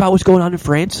 Did you hear about what's going on in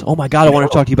France? Oh my God, I want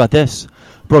to talk to you about this.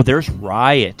 Bro, there's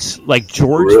riots, like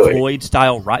George Floyd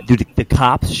style riot. Dude, the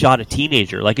cops shot a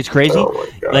teenager. Like, it's crazy. Oh my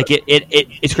God. Like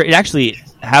it's crazy. It actually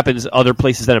happens other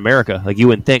places than America. Like, you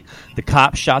wouldn't think. The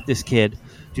cops shot this kid.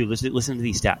 Dude, listen to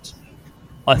these stats.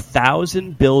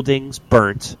 1,000 buildings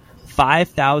burnt,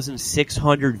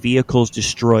 5,600 vehicles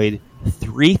destroyed,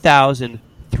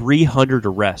 3,300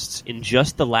 arrests in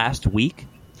just the last week.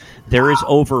 There is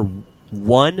over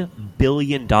 $1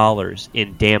 billion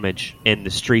in damage in the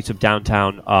streets of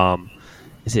downtown.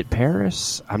 Is it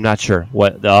Paris? I'm not sure.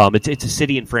 What it's a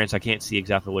city in France. I can't see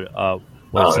exactly what it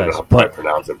says. I'll probably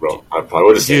pronounce it, bro. I probably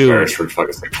would have said Paris for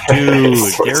fucking dude,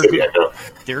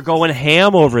 they're going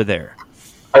ham over there.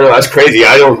 I know, that's crazy.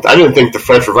 I didn't think the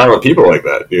French were violent people like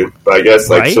that, dude. But I guess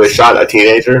so they shot a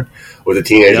teenager. Was a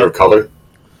teenager of color?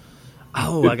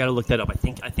 Oh, I gotta look that up. I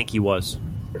think he was.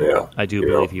 Yeah, I do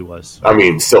believe he was. I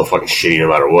mean, still fucking shitty no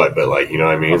matter what. But like, you know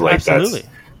what I mean? Like, absolutely.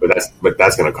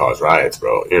 That's gonna cause riots,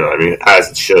 bro. You know what I mean? As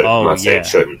it should. I'm not saying it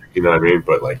shouldn't. You know what I mean?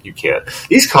 But like, you can't.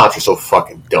 These cops are so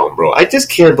fucking dumb, bro. I just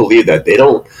can't believe that they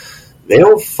don't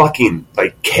fucking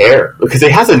like care, because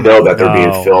they have to know that they're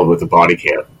being filmed with a body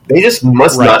cam. They just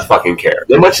must not fucking care.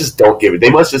 They must just don't give it. They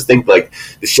must just think like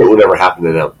the shit will never happen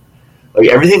to them. Like,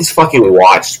 everything's fucking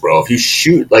watched, bro. If you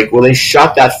shoot, like, when they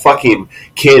shot that fucking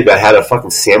kid that had a fucking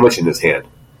sandwich in his hand,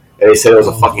 and they said it was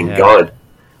a fucking gun,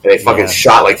 and they fucking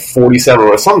shot like 47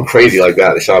 or something crazy like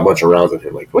that. They shot a bunch of rounds at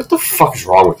him. Like, what the fuck is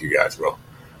wrong with you guys, bro?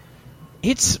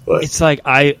 It's like,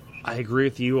 I agree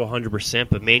with you 100%,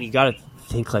 but man, you gotta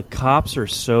think, like, cops are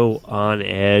so on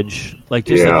edge. Like,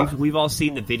 just like, we've all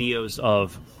seen the videos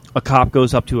of a cop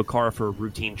goes up to a car for a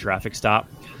routine traffic stop,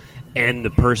 and the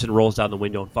person rolls down the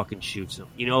window and fucking shoots him.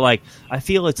 You know, like, I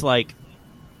feel it's like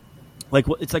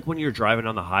it's like when you're driving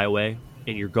on the highway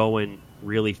and you're going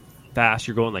really fast,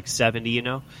 you're going like 70, you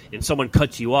know, and someone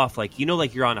cuts you off, like, you know,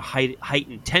 like you're on a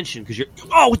heightened tension because you're,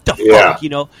 oh, what the fuck, you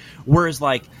know? Whereas,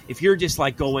 like, if you're just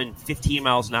like going 15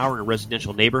 miles an hour in a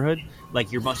residential neighborhood,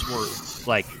 like, you're much more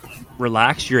like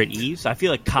relaxed, you're at ease. I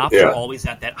feel like cops are always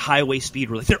at that highway speed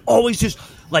where, like, they're always just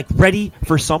like ready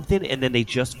for something, and then they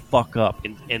just fuck up,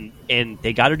 and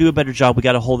they got to do a better job. We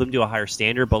got to hold them to a higher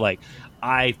standard, but like,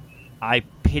 I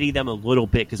pity them a little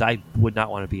bit because I would not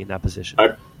want to be in that position.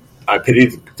 I pity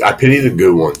the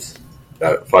good ones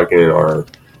that fucking are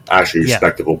actually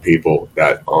respectable people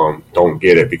that don't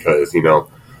get it, because, you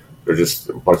know, they're just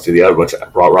a bunch of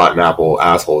rotten apple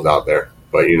assholes out there.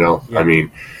 But, you know, I mean,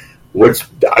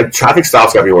 traffic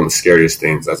stops got to be one of the scariest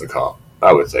things as a cop,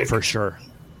 I would think, for sure.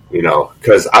 You know,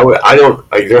 because I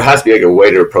don't, like, there has to be like a way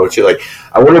to approach it. Like,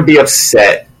 I want to be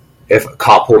upset if a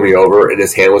cop pulled me over and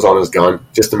his hand was on his gun,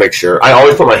 just to make sure. I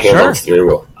always put my hands on the steering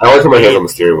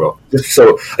wheel. Just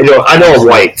so, I know I'm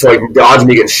white, so like the odds of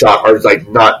me getting shot are like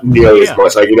not nearly as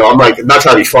much. Like, I'm like not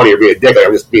trying to be funny or be a dick. Like,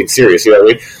 I'm just being serious. You know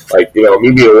what I mean? Like,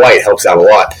 me being white helps out a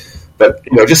lot. But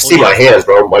just see my hands,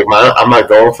 bro. Like, I'm not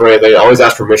going for anything. I always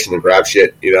ask permission to grab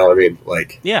shit. You know what I mean?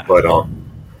 Like, but like,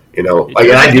 and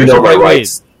I do know my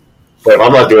rights. But if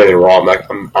I'm not doing anything wrong,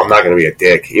 I'm not going to be a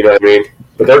dick. You know what I mean?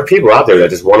 But there are people out there that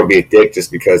just want to be a dick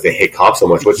just because they hate cops so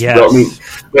much. Which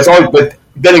that's all. But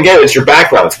then again, it's your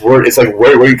background. It's like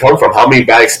where you come from. How many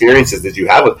bad experiences did you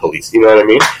have with police? You know what I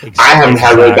mean? Exactly. I haven't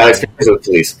had really bad experiences with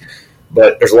police,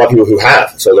 but there's a lot of people who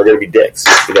have, so they're going to be dicks.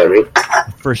 You know what I mean?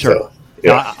 For sure. So,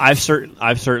 yeah. I've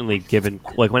certainly given,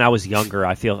 like when I was younger,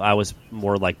 I feel I was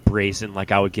more like brazen.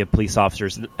 Like I would give police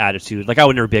officers an attitude. Like I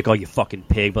would never be like, "Oh, you fucking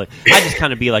pig," but I just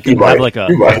kind of be like, have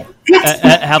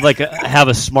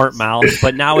a smart mouth.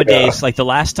 But nowadays, like the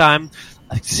last time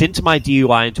since my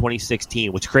DUI in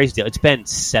 2016, which is crazy, it's been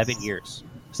 7 years.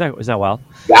 Is that wild?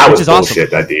 That was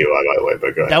bullshit. Awesome. That DUI, by the way,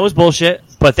 but go ahead. That was bullshit.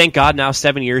 But thank God now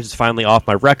 7 years is finally off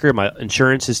my record. My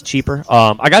insurance is cheaper.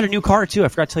 I got a new car too. I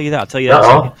forgot to tell you that. I'll tell you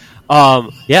that.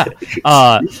 Yeah.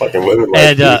 Fucking living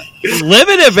life,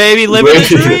 living it, baby. Living the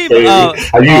dream.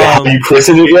 Have you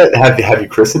christened it yet? Have you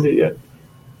christened it yet?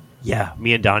 Yeah,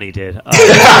 me and Donnie did. You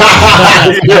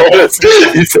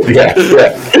said, yeah,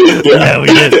 we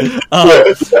did.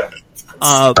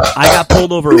 I got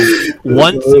pulled over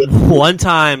one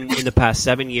time in the past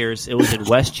 7 years. It was in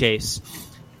West Chase,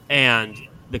 and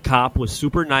the cop was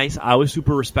super nice. I was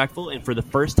super respectful, and for the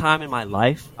first time in my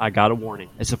life, I got a warning.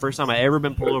 It's the first time I ever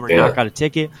been pulled over and not got a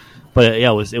ticket. But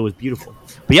yeah, it was beautiful.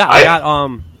 But yeah, I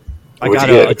got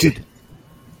a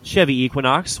Chevy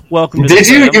Equinox. Welcome. Did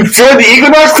you join the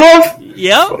Equinox Club?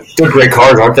 Yeah. They're great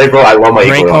cars, aren't they, bro? I love my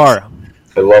Equinox. Great car.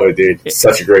 I love it, dude. It's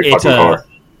such a great fucking car.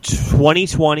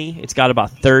 2020. It's got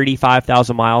about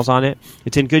 35,000 miles on it.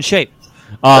 It's in good shape.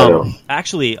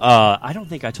 Actually, I don't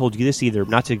think I told you this either.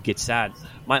 Not to get sad.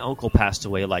 My uncle passed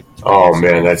away like. Oh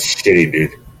man, that's shitty,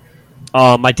 dude.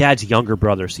 My dad's younger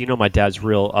brother, so my dad's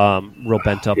real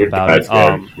bent up about it.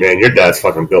 Man, your dad's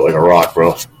fucking built like a rock,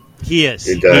 bro. He is.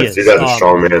 Your dad's a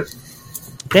strong man.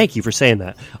 Thank you for saying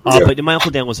that. But my Uncle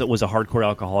Dan was a hardcore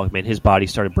alcoholic, man. His body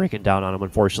started breaking down on him,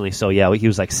 unfortunately. So, yeah, he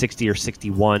was like 60 or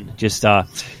 61. Just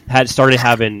started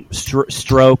having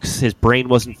strokes. His brain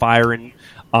wasn't firing.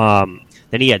 Then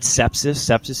he had sepsis.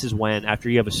 Sepsis is when, after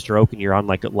you have a stroke and you're on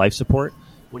like life support,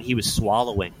 when he was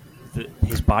swallowing,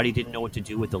 his body didn't know what to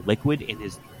do with the liquid, and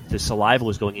the saliva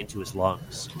was going into his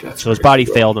lungs. So his body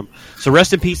failed him. So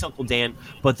rest in peace, Uncle Dan.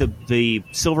 But the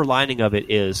silver lining of it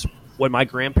is, when my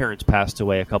grandparents passed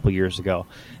away a couple years ago,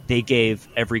 they gave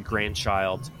every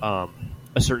grandchild a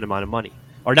certain amount of money.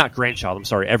 Or not grandchild, I'm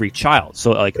sorry, every child.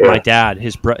 So like my dad,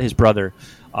 his brother,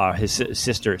 his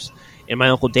sisters, and my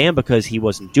Uncle Dan, because he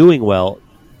wasn't doing well,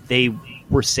 they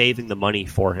were saving the money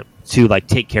for him to like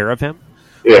take care of him.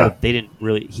 Yeah. They didn't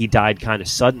really. He died kind of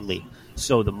suddenly,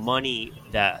 so the money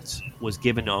that was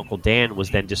given to Uncle Dan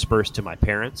was then dispersed to my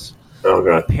parents. Oh,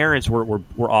 God. My parents were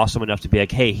awesome enough to be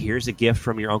like, "Hey, here's a gift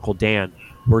from your Uncle Dan.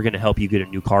 We're going to help you get a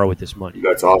new car with this money."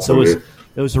 That's awesome. So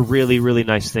it was a really, really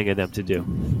nice thing of them to do.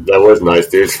 That was nice,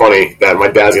 dude. It's funny that my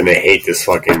dad's going to hate this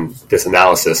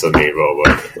analysis of me, bro.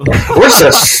 But we're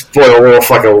just spoiled little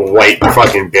fucking white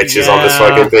fucking bitches on this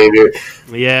fucking thing, dude.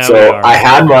 Yeah. So I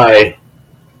had my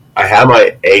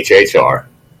HHR.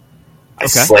 I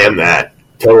slammed that,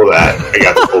 total that. I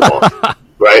got the Cobalt.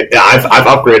 Right? Yeah, I've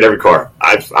upgraded every car.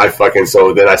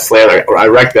 So then I slammed. I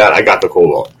wrecked that. I got the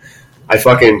Cobalt. I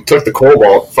fucking took the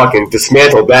Cobalt, fucking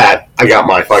dismantled that. I got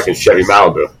my fucking Chevy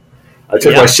Malibu. I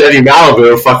took my Chevy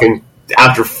Malibu, fucking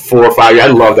after 4 or 5 years.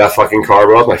 I love that fucking car,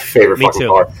 bro. It's my favorite fucking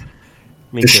car.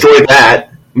 Destroyed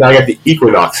that. Now I got the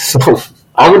Equinox. So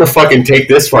I'm going to fucking take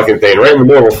this fucking thing right in the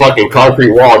middle of a fucking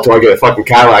concrete wall until I get a fucking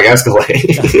Cadillac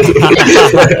Escalade.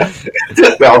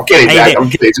 No, I'm kidding, Jack. I'm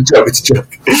kidding. It's a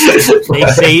joke. They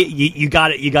say you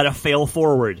got to fail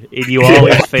forward, and you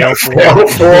always fail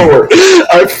forward.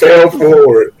 I fail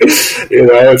forward.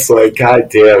 It's like, God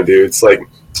damn, dude. It's like,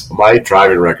 my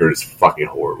driving record is fucking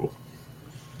horrible.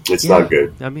 It's not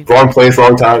good. I mean, wrong place,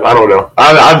 wrong time. I don't know.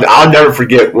 I'll never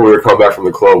forget when we were coming back from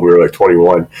the club. We were like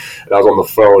 21, and I was on the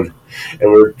phone,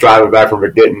 and we were driving back from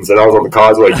McNitton's, and I was on the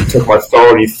causeway. You took my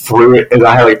phone, you threw it, and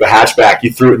I had like the hatchback.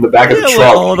 You threw it in the back of the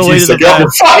truck. All the way to the back.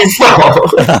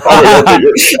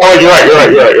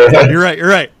 You're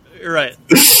right.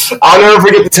 I'll never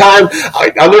forget the time.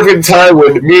 I'll never forget the time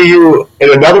when me, you, and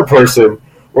another person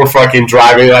were fucking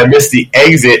driving, and I missed the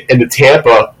exit into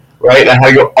Tampa. Right, and I had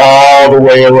to go all the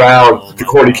way around to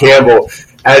Cordy Campbell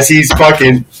as he's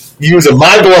fucking using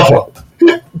my glove.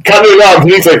 Coming up,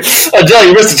 and he's like, "Oh, Joe,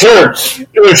 you missed a turn.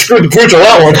 You screwed the pooch on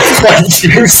that one." Like,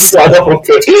 you son of a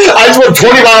bitch. I just went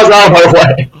 20 miles out of my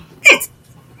way.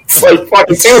 It's like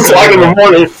fucking 2 o'clock in the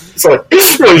morning. It's like,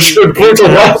 really screwed the pooch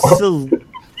on that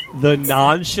one. The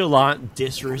nonchalant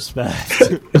disrespect.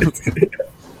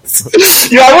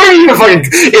 Yeah, I wonder even fucking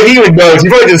if he even knows. He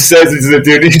probably just says it to the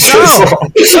dude. He's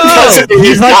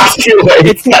He's like,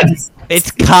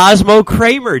 it's Cosmo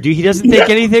Kramer, dude. He doesn't think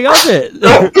anything of it. No,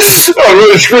 I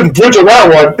really screwed the pooch on that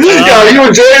one. Yeah, are you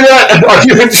enjoying that? Are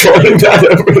you enjoying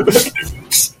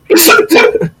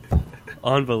that?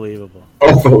 Unbelievable.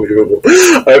 Unbelievable.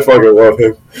 I fucking love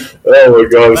him. Oh my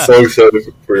god, I'm so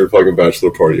excited for your fucking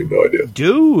bachelor party. You have no idea.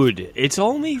 Dude, it's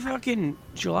only fucking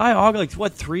July, August, like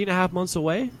what, 3.5 months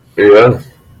away? Yeah.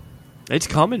 It's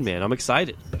coming, man. I'm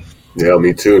excited. Yeah,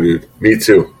 me too, dude. Me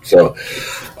too. So,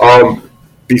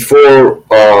 before,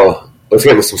 let's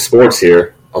get into some sports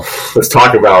here. Let's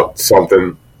talk about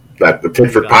something that the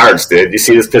Pittsburgh Pirates did. You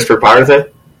see this Pittsburgh Pirates thing?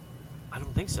 I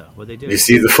don't think so. What'd they do? You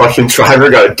see the fucking driver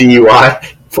got a DUI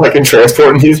fucking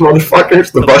transporting these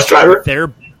motherfuckers? The bus driver?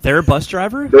 Their bus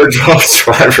driver? Their bus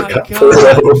driver got pulled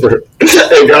over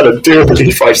and got a dude.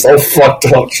 He's like so fucked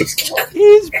up.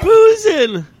 He's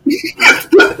boozing.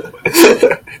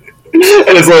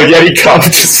 And it's like, yeah, he comes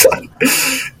just like,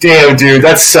 damn, dude,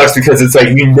 that sucks because it's like,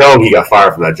 you know, he got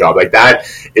fired from that job. Like, that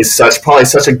is probably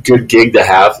such a good gig to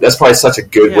have. That's probably such a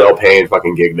good, well-paying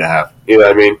fucking gig to have. You know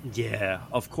what I mean? Yeah,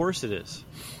 of course it is.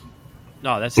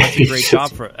 No, that's such a great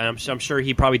job for, and I'm sure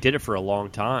he probably did it for a long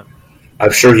time.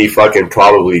 I'm sure he fucking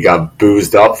probably got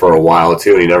boozed up for a while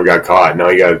too, and he never got caught. Now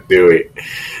he got to do it.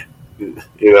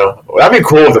 You know, that'd be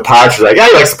cool if the Pirates were like, yeah,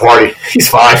 he likes to party. He's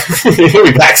fine. He'll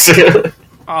be back soon.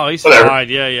 Oh, he's fine.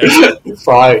 Yeah. He's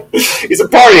fine. He's a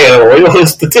party animal. He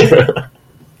knows to do.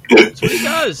 That's what he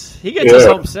does. He gets us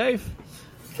home safe.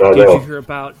 Did you hear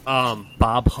about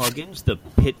Bob Huggins, the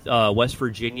West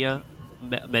Virginia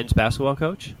men's basketball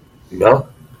coach? No.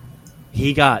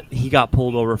 He got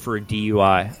pulled over for a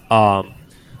DUI.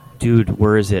 Dude,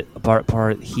 where is it?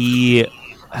 He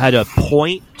had a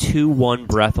 .21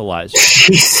 breathalyzer.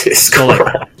 Jesus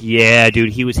Christ. Yeah,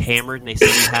 dude, he was hammered, and they said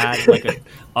he had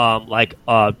like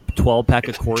a 12-pack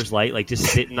of Coors Light, like just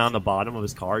sitting on the bottom of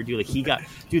his car. Dude, like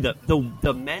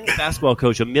the men's basketball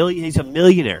coach, he's a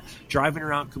millionaire, driving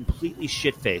around completely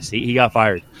shit-faced. He got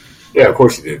fired. Yeah, of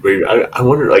course he did. But I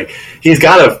wonder, like, he's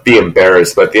got to be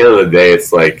embarrassed, but at the end of the day,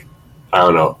 it's like, I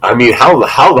don't know. I mean, how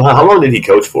long did he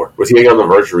coach for? Was he on the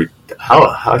verge of I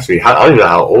don't even know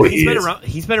how old he is.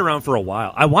 He's been around for a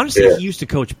while. I want to say he used to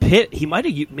coach Pitt. He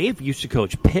may have used to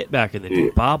coach Pitt back in the day.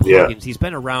 Bob Huggins. He's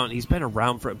been around. He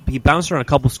bounced around a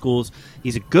couple schools.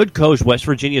 He's a good coach. West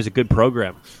Virginia is a good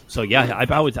program. So yeah,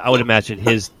 I would imagine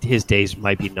his days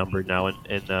might be numbered now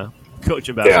in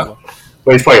coaching basketball. Yeah.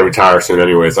 But he's probably retire soon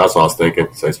anyways. That's what I was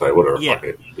thinking. So he's probably whatever. Yeah. Fuck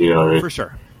it. You know what I mean? For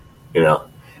sure. You know.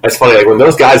 It's funny, like, when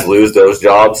those guys lose those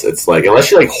jobs, it's like,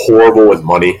 unless you're, like, horrible with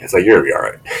money, it's like, you're going to be all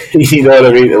right. You know what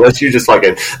I mean? Unless you're just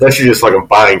fucking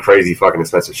buying crazy fucking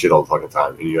expensive shit all the fucking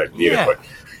time, and you, like, need it,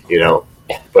 you know?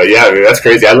 But, yeah, I mean, that's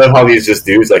crazy. I love how these just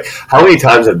dudes, like, how many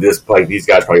times have these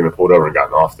guys probably been pulled over and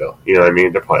gotten off, though? You know what I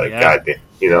mean? They're probably like, God damn,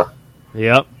 you know?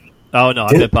 Yep. Oh, no,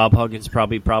 I bet Bob Huggins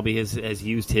probably has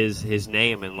used his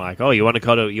name and, like, oh, you want to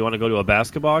go to a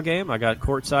basketball game? I got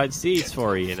courtside seats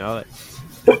for you, you know?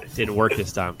 It didn't work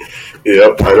this time.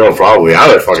 Yep, I know, probably. I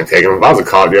would fucking take him. If I was a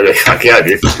cop, dude, fuck yeah,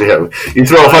 dude. You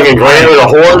throw a fucking grand with a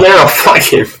whore there, I'm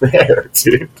fucking there,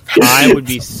 dude. I would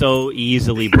be so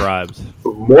easily bribed.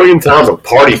 Morgantown's a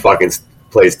party fucking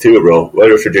place, too, bro.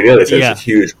 West Virginia, they say it's a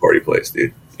huge party place,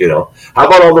 dude. You know? How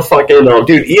about all the fucking,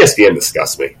 dude, ESPN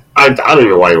disgusts me. I don't even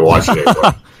know why you're watching it,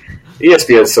 bro.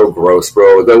 ESPN's so gross,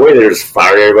 bro. The way they're just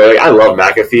firing everybody. Like, I love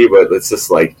McAfee, but it's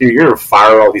just like, dude, you're going to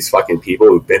fire all these fucking people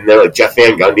who've been there, like Jeff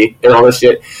Van Gundy and all this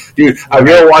shit. Dude, I've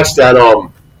never watched that,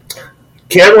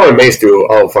 Cameron and Mace do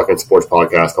a fucking sports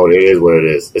podcast called It Is What It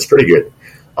Is. It's pretty good.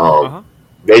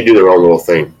 They do their own little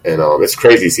thing, and it's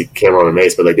crazy to see Cameron and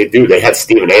Mace, but like they had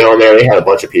Stephen A on there. They had a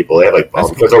bunch of people. They had like,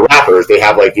 because they're rappers, they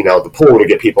have like, you know, the pool to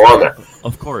get people on there.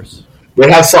 Of course.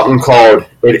 They have something called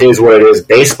It Is What It Is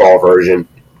baseball version.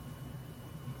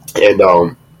 And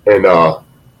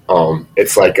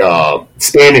it's like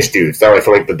Spanish dudes. They're like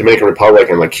from like the Dominican Republic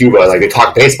and like Cuba. Like they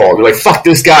talk baseball. And they're like, "Fuck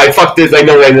this guy, fuck this." I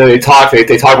know. And then they talk. They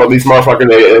talk about these motherfuckers.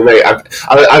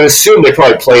 I assume they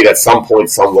probably played at some point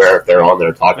somewhere if they're on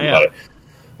there talking about it.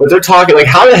 But they're talking like,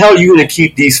 how the hell are you going to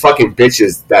keep these fucking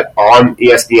bitches that on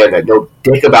ESPN that know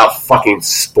dick about fucking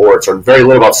sports or very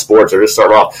little about sports or just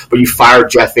starting off, but you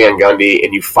fired Jeff Van Gundy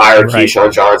and you fired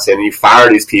Keyshawn Johnson and you fire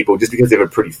these people just because they have a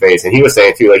pretty face. And he was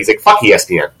saying too, like, he's like, fuck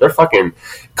ESPN. They're fucking.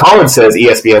 Colin says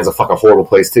ESPN's a fucking horrible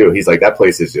place too. He's like, that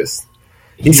place is just.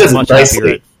 He says it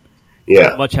nicely.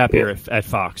 Much happier at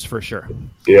Fox for sure.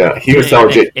 Yeah, he was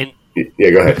telling yeah,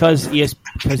 go ahead. Because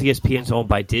ESPN's owned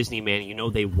by Disney, man, you know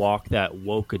they walk that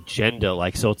woke agenda.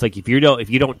 Like, so it's like if you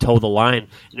don't toe the line,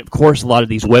 and of course a lot of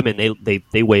these women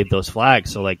they wave those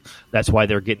flags. So like that's why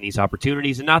they're getting these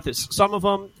opportunities. And not that some of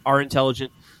them are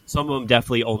intelligent, some of them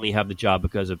definitely only have the job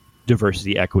because of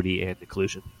diversity, equity, and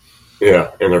inclusion.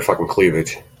 Yeah, and their fucking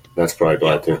cleavage. That's probably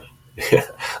glad too. Yeah,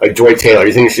 like Joy Taylor.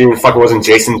 You think she even fucking wasn't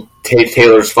Jason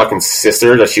Taylor's fucking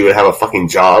sister that she would have a fucking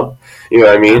job? You know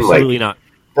what I mean? Absolutely like, not.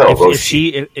 No, if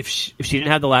she didn't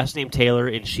have the last name Taylor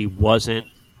and she wasn't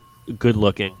good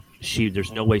looking,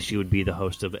 there's no way she would be the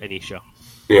host of any show.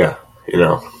 Yeah, you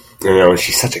know,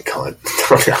 she's such a cunt.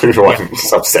 I don't know why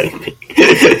it's upsetting me.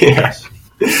 Yeah.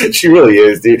 She really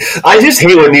is, dude. I just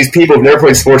hate when these people have never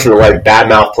played sports and are like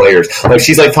badmouth players. Like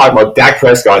she's like talking about Dak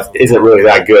Prescott isn't really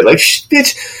that good. Like,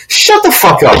 bitch, shut the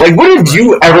fuck up. Like, what have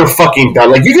you ever fucking done?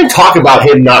 Like, you can talk about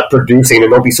him not producing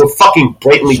and don't be so fucking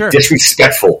blatantly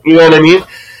disrespectful. You know what I mean?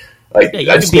 Like, yeah,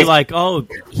 you can be like, oh,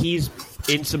 he's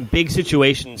in some big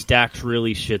situations. Dak's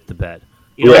really shit the bed.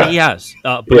 You know, he has.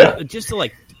 But just to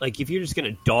like if you're just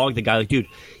gonna dog the guy, like, dude,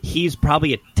 he's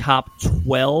probably a top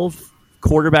 12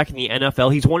 quarterback in the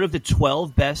NFL. He's one of the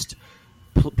 12 best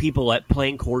people at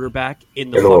playing quarterback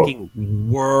in the fucking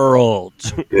world.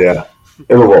 Yeah,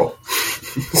 in the world.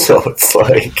 So it's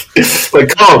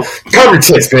like calm your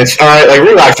tits, bitch. All right, like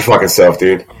relax your fucking self,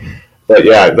 dude. But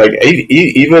yeah, like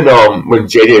even when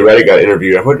JJ Redick got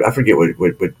interviewed, I forget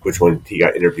which one he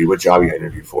got interviewed, what job he got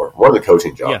interviewed for. One of the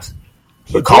coaching jobs.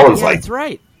 Yeah. But Colin's like, that's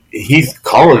right.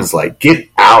 Colin's like, get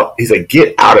out. He's like,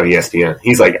 get out of ESPN.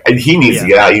 He's like, he needs to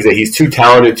get out. He's too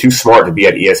talented, too smart to be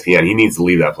at ESPN. He needs to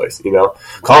leave that place. You know,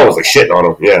 Colin was like shitting on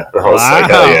him. Yeah, and I was like,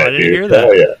 hell yeah, I didn't hear that.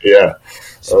 Hell yeah.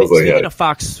 Speaking of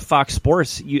Fox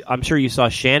Sports, I'm sure you saw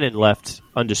Shannon left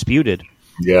Undisputed.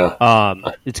 Yeah.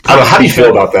 It's how do you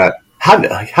feel about that? How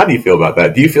do you feel about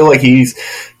that? Do you feel like he's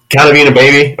kind of being a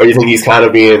baby, or do you think he's kind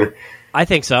of being? I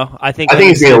think so. I think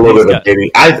he's being a little bit of a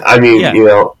baby. I mean, you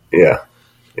know, yeah.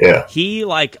 Yeah, he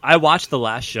I watched the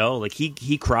last show. Like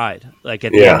he cried. Like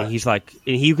at the end, he's like,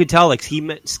 and you could tell like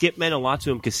Skip meant a lot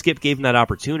to him because Skip gave him that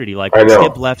opportunity. Like when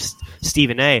Skip left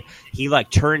Stephen A, he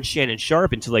like turned Shannon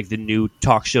Sharp into like the new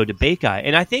talk show debate guy.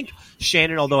 And I think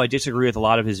Shannon, although I disagree with a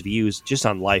lot of his views just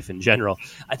on life in general,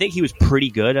 I think he was pretty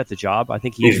good at the job. I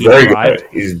think he's very good.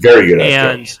 He's very good at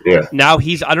it. And now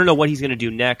I don't know what he's going to do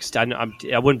next. I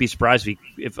wouldn't be surprised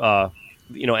if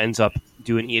ends up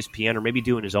doing ESPN or maybe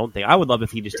doing his own thing. I would love if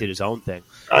he just did his own thing.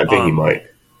 I think he might.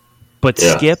 But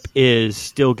Skip is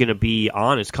still going to be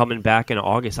on. It's coming back in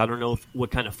August. I don't know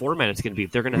what kind of format it's going to be.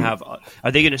 If they're going to have,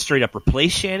 are they going to straight up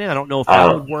replace Shannon? I don't know if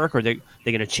that would work. Or are they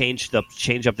going to change up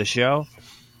the show?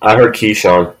 I heard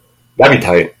Keyshawn. That'd be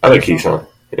tight. I like Keyshawn.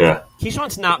 Yeah.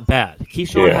 Keyshawn's not bad.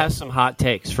 Keyshawn has some hot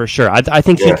takes for sure. I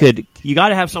think he could. You got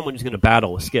to have someone who's going to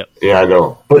battle with Skip. Yeah, I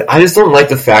know. But I just don't like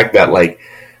the fact that like.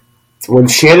 When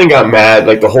Shannon got mad,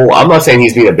 like I'm not saying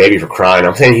he's being a baby for crying.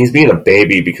 I'm saying he's being a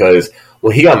baby because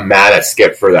he got mad at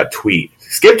Skip for that tweet.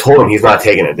 Skip told him he's not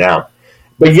taking it down.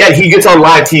 But yet he gets on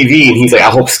live TV and he's like, I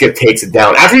hope Skip takes it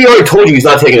down. After he already told you he's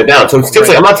not taking it down. So Skip's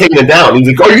like, I'm not taking it down. He's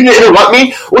like, are you going to interrupt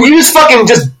me? Well, you just fucking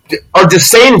are just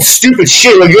saying stupid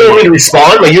shit. Like, you don't want me to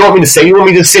respond? Like, you don't want me to say? You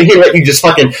want me to sit here and let you just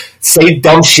fucking say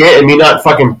dumb shit and me not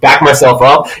fucking back myself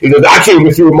up? He goes, I can't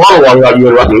even through a monologue without you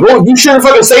interrupting me. Well, you shouldn't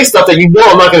fucking say stuff that you know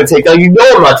I'm not going to take down. You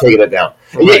know I'm not taking it down.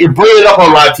 And yet you're bringing it up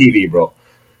on live TV, bro.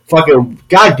 Fucking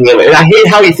goddamn it. And I hate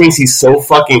how he thinks he's so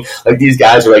fucking like these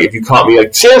guys are like, if you caught me,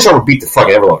 like Shannon Sharp would beat the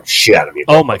fucking everyone shit out of me.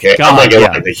 Oh my god. I'm not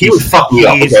gonna lie. He would fuck me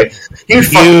up, okay? He would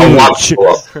fuck a lot of people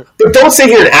up. But don't sit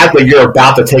here and act like you're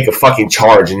about to take a fucking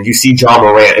charge and you see John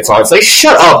Morant, it's on. It's like,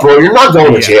 shut up, bro. You're not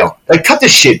going to jail. Like, cut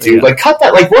this shit, dude. Like, cut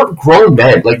that. Like, we're grown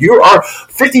men. Like, you are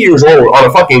 50 years old on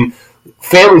a fucking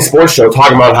family sports show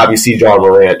talking about how you see John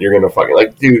Morant, you're gonna fucking,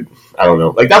 like, dude, I don't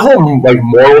know. Like, that whole, like,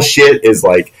 moral shit is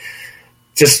like,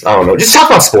 just, I don't know. Just talk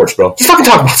about sports, bro. Just fucking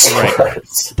talk about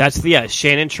sports. Right.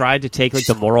 Shannon tried to take like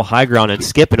the moral high ground and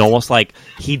Skip, and almost like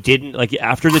he didn't, like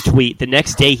after the tweet, the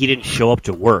next day he didn't show up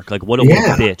to work. Like, what a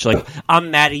bitch. Like,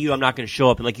 I'm mad at you. I'm not going to show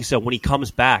up. And like you said, when he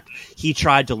comes back, he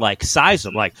tried to like size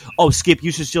him. Like, oh, Skip,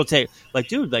 you should still take, like,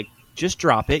 dude, like, just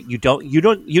drop it. You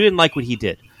didn't like what he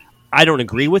did. I don't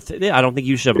agree with it. I don't think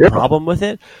you should have a problem with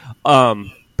it.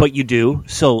 But but you do.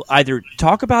 So either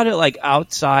talk about it like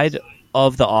outside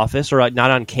of the office or like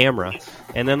not on camera,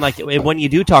 and then like when you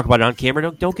do talk about it on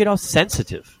camera, don't get all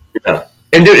sensitive. Yeah.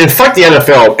 And dude, and fuck the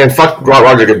NFL and fuck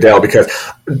Roger Goodell, because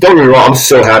don't get me wrong, I'm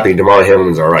so happy DeMar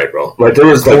Hamlin's all right, bro. Like there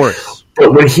was like,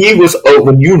 but when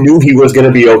you knew he was going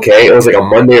to be okay, it was like a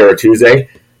Monday or a Tuesday.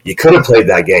 You could have played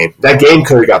that game. That game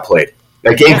could have got played.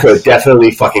 That game could have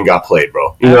definitely fucking got played,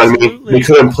 bro. You know what I mean? They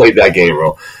could have played that game,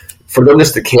 bro. For them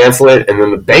just to cancel it, and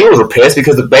then the Bengals were pissed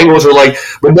because the Bengals were like,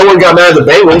 but no one got mad at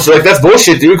the Bengals. They're like, that's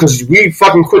bullshit, dude, because we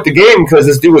fucking quit the game because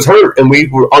this dude was hurt, and we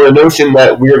were on the notion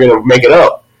that we were going to make it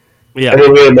up. Yeah. And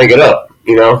then we didn't make it up,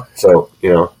 you know? So,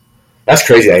 you know, that's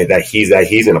crazy that he's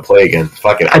going to play again.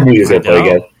 Fucking, I knew he was going to play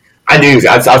again. I knew.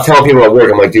 I was telling people at work,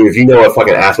 I'm like, dude, if you know a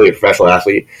fucking athlete, a professional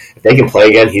athlete, if they can play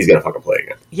again, he's going to fucking play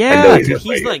again. Yeah,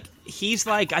 he's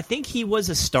like, I think he was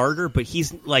a starter, but he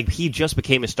just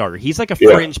became a starter. He's like a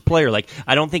fringe player. Like,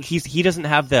 I don't think he doesn't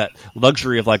have that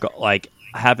luxury of like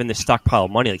having this stockpile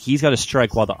of money. Like, he's got to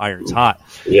strike while the iron's hot.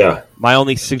 Yeah. My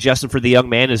only suggestion for the young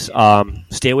man is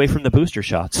stay away from the booster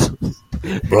shots.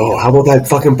 Bro, how about that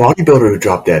fucking bodybuilder who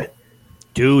dropped dead?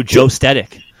 Dude, Joe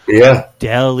Stedick. Yeah.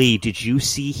 Deli, did you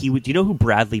see do you know who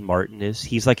Bradley Martin is?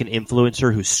 He's like an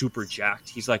influencer who's super jacked.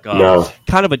 He's like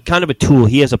kind of a tool.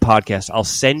 He has a podcast. I'll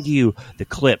send you the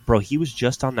clip, bro. He was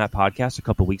just on that podcast a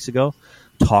couple weeks ago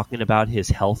talking about his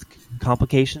health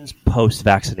complications post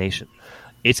vaccination.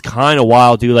 It's kind of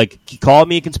wild, dude. Like, call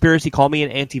me a conspiracy, call me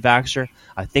an anti-vaxxer.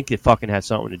 I think it fucking had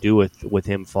something to do with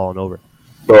him falling over.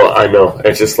 Bro, I know.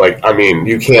 It's just like, I mean,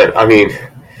 you can't. I mean,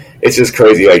 it's just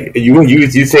crazy. Like, you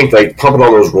think like pumping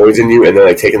all those roids in you and then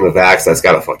like taking the vax, that's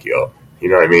gotta fuck you up. You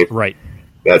know what I mean? Right.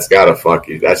 That's gotta fuck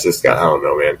you. That's just I don't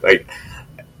know, man. Like,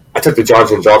 I took the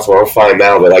Johnson & Johnson. I'm fine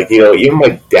now, but like, you know, even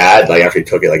my dad like actually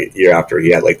took it like a year after he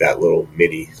had like that little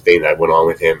mini thing that went on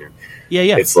with him. And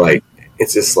yeah.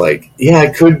 It's just like, yeah,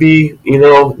 it could be, you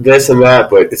know, this and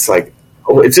that, but it's like,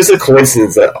 it's just a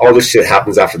coincidence that all this shit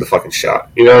happens after the fucking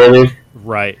shot. You know what I mean?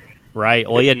 Right.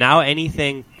 Well, yeah, now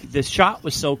this shot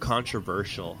was so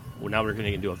controversial. Well, now we're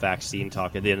going to do a vaccine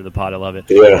talk at the end of the pod. I love it.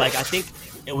 Yeah. Like, I think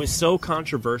it was so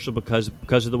controversial because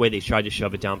of the way they tried to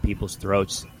shove it down people's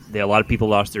throats. A lot of people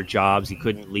lost their jobs. You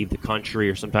couldn't leave the country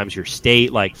or sometimes your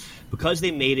state. Like, because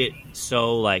they made it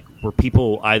so, like, where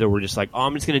people either were just like, oh,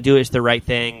 I'm just going to do it. It's the right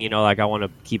thing. You know, like, I want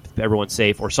to keep everyone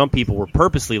safe. Or some people were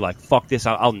purposely like, fuck this.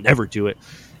 I'll never do it.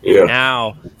 Yeah. And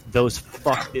now those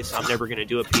fuck this, I'm never going to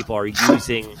do it people are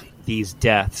using these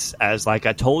deaths as like,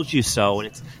 I told you so. And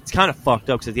it's kind of fucked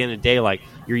up because at the end of the day, like,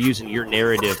 you're using your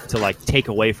narrative to like take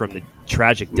away from the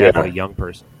tragic death of a young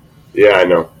person. Yeah, I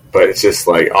know. But it's just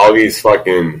like all these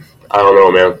fucking, I don't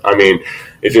know, man. I mean,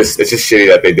 it's just shitty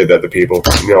that they did that to people.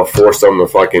 You know, force them to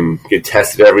fucking get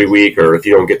tested every week, or if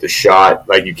you don't get the shot,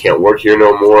 like, you can't work here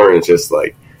no more. And it's just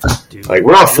like, dude, like,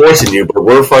 we're not forcing you, but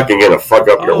we're fucking gonna fuck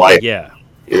up your life. Yeah.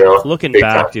 You know, looking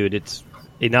back, time. Dude,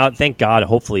 now, thank God,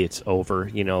 hopefully it's over.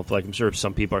 You know, like, I'm sure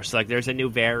some people are like, there's a new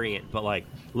variant, but like,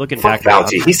 looking fuck back,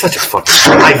 Fauci, he's such a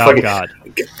fucking. God.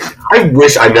 I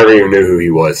wish I never even knew who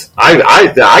he was.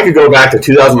 I could go back to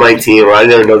 2019 where I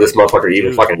never know this motherfucker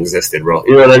even fucking existed, bro.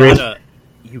 You know what I mean?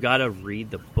 You gotta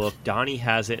read the book. Donnie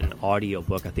has it in an audio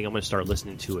book. I think I'm gonna start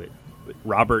listening to it.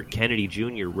 Robert Kennedy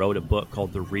Jr. wrote a book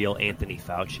called The Real Anthony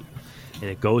Fauci, and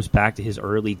it goes back to his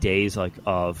early days, like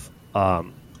of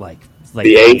like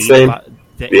the AIDS thing.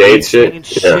 The AIDS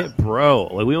shit, bro.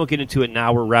 Like, we won't get into it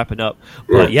now. We're wrapping up,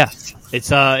 but yeah,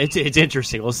 it's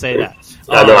interesting. We'll say that.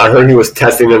 I know. I heard he was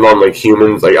testing them on like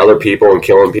humans, like other people, and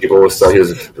killing people. So he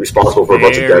was responsible for a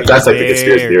bunch of deaths. That's like the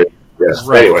conspiracy theory. Yeah.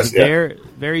 Right. Anyways,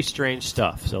 very strange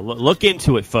stuff. So look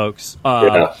into it, folks.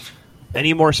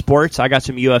 Any more sports? I got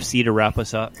some UFC to wrap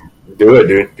us up. Do it,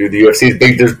 dude. Dude, the UFC's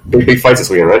big. There's big fights this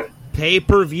weekend, right?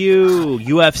 Pay-per-view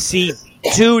UFC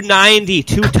 290,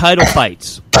 2 title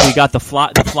fights. We got the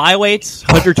flyweights,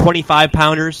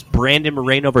 125-pounders, Brandon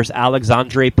Moreno versus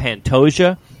Alexandre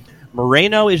Pantoja.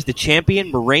 Moreno is the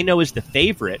champion. Moreno is the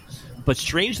favorite. But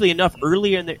strangely enough,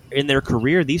 earlier in their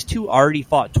career, these two already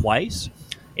fought twice,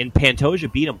 and Pantoja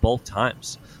beat them both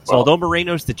times. So although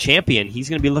Moreno's the champion, he's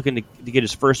going to be looking to get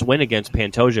his first win against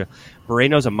Pantoja.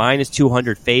 Moreno's a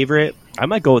 -200 favorite. I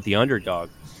might go with the underdog.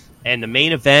 And the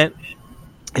main event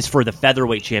is for the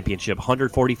featherweight championship,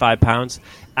 145 pounds.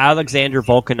 Alexander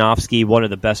Volkanovski, one of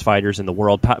the best fighters in the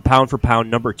world, pound for pound,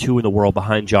 number 2 in the world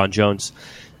behind John Jones,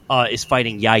 is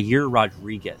fighting Yair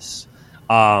Rodriguez.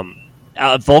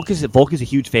 Volk is a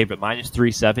huge favorite,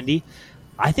 -370.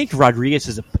 I think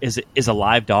Rodriguez is a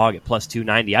live dog at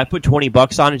 +290. I put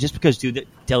 $20 on it just because, dude,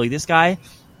 Deli, this guy,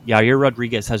 Yair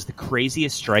Rodriguez, has the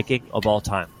craziest striking of all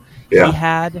time. Yeah. He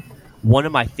had one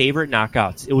of my favorite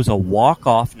knockouts. It was a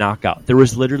walk-off knockout. There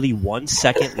was literally 1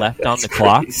 second left on the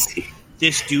clock.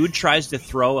 This dude tries to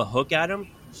throw a hook at him.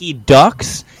 He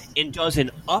ducks and does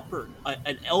an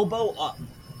elbow up.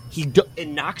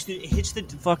 Hits the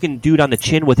fucking dude on the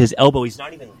chin with his elbow. He's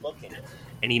not even looking.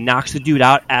 And he knocks the dude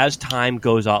out as time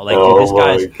goes on. Like, dude,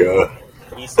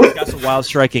 this he's got some wild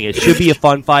striking. It should be a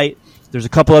fun fight. There's a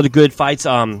couple other good fights.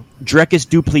 Dricus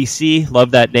Du Plessis,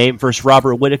 love that name, versus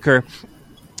Robert Whittaker.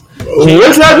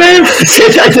 What's that name?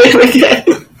 Say that name again.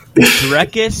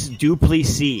 Dricus Du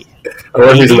Plessis. I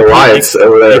wonder if he's in the riots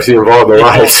over there. If he's involved in the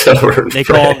riots.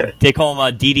 They call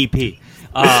him DDP.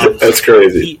 That's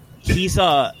crazy. He's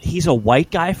a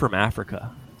white guy from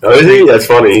Africa. Oh, is he? That's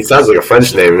funny. He sounds like a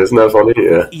French name. Isn't that funny?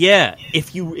 Yeah. Yeah.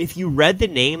 If you read the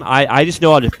name, I just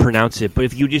know how to pronounce it. But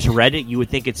if you just read it, you would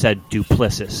think it said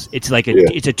Duplessis. It's like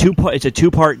it's a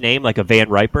two-part name, like a Van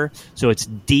Riper. So it's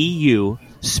DU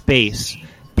space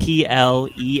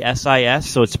PLESIS.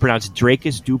 So it's pronounced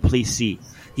Dricus Du Plessis.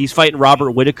 He's fighting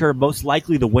Robert Whittaker. Most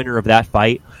likely, the winner of that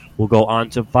fight will go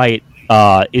on to fight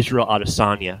Israel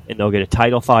Adesanya, and they'll get a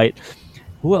title fight.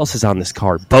 Who else is on this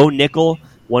card? Bo Nickel,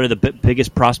 one of the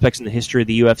biggest prospects in the history of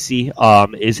the UFC,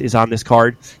 is on this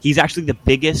card. He's actually the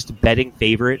biggest betting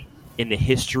favorite in the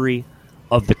history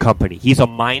of the company. He's a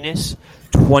minus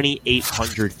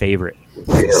 2,800 favorite.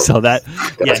 So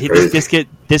this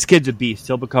kid's a beast.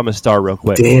 He'll become a star real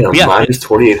quick. Damn, minus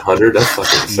 2,800. That's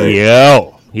fucking insane.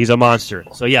 Yo, he's a monster.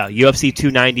 So yeah, UFC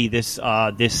 290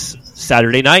 this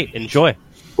Saturday night. Enjoy.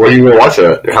 Where are you gonna watch it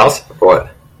at? Your house or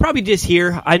what? Probably just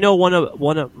here. I know one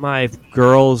of my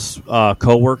girls'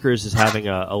 coworkers is having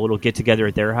a little get together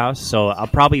at their house, so I'll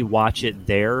probably watch it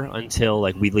there until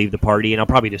like we leave the party, and I'll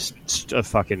probably just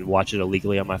fucking watch it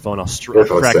illegally on my phone. I'll stream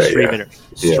it.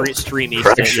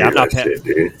 Yeah, I'm not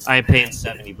paying. I am paying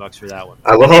 $70 for that one.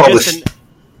 I love all this.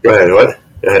 Go ahead. What?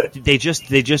 They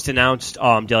just announced,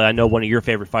 Dilly, I know one of your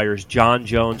favorite fighters, John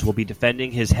Jones, will be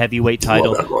defending his heavyweight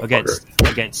title against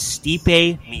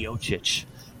Stipe Miocic.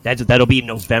 That'll be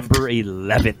November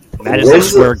 11th. Madison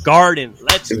Square Garden.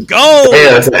 Let's go!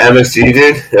 Yeah, that's an MSG,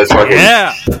 dude. That's fucking.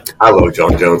 Yeah. I love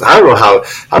John Jones. I don't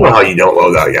know how you don't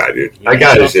love that guy, dude. That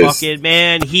guy is just fucking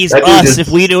man. He's us. If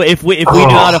we knew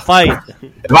how to fight.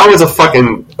 If I was a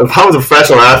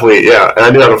professional athlete, yeah, and I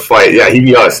knew how to fight, yeah, he'd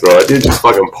be us, bro. That dude just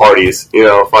fucking parties,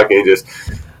 fucking just.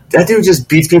 That dude just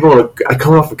beats people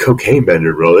coming off a cocaine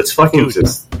bender, bro. It's fucking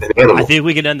just an animal. I think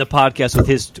we can end the podcast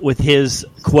with his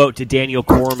quote to Daniel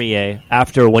Cormier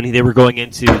after when they were going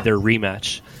into their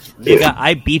rematch. Nigga,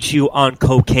 I beat you on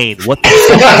cocaine. What the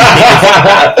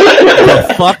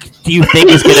fuck do you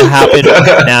think is going to happen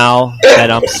now that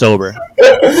I'm sober?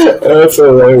 That's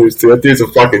hilarious, dude. That dude's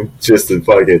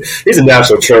he's a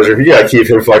national treasure. You gotta keep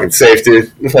him fucking safe,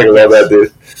 dude. I fucking love that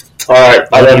dude. All right,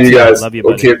 I love you guys. Love you,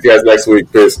 we'll keep you guys next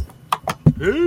week. Peace.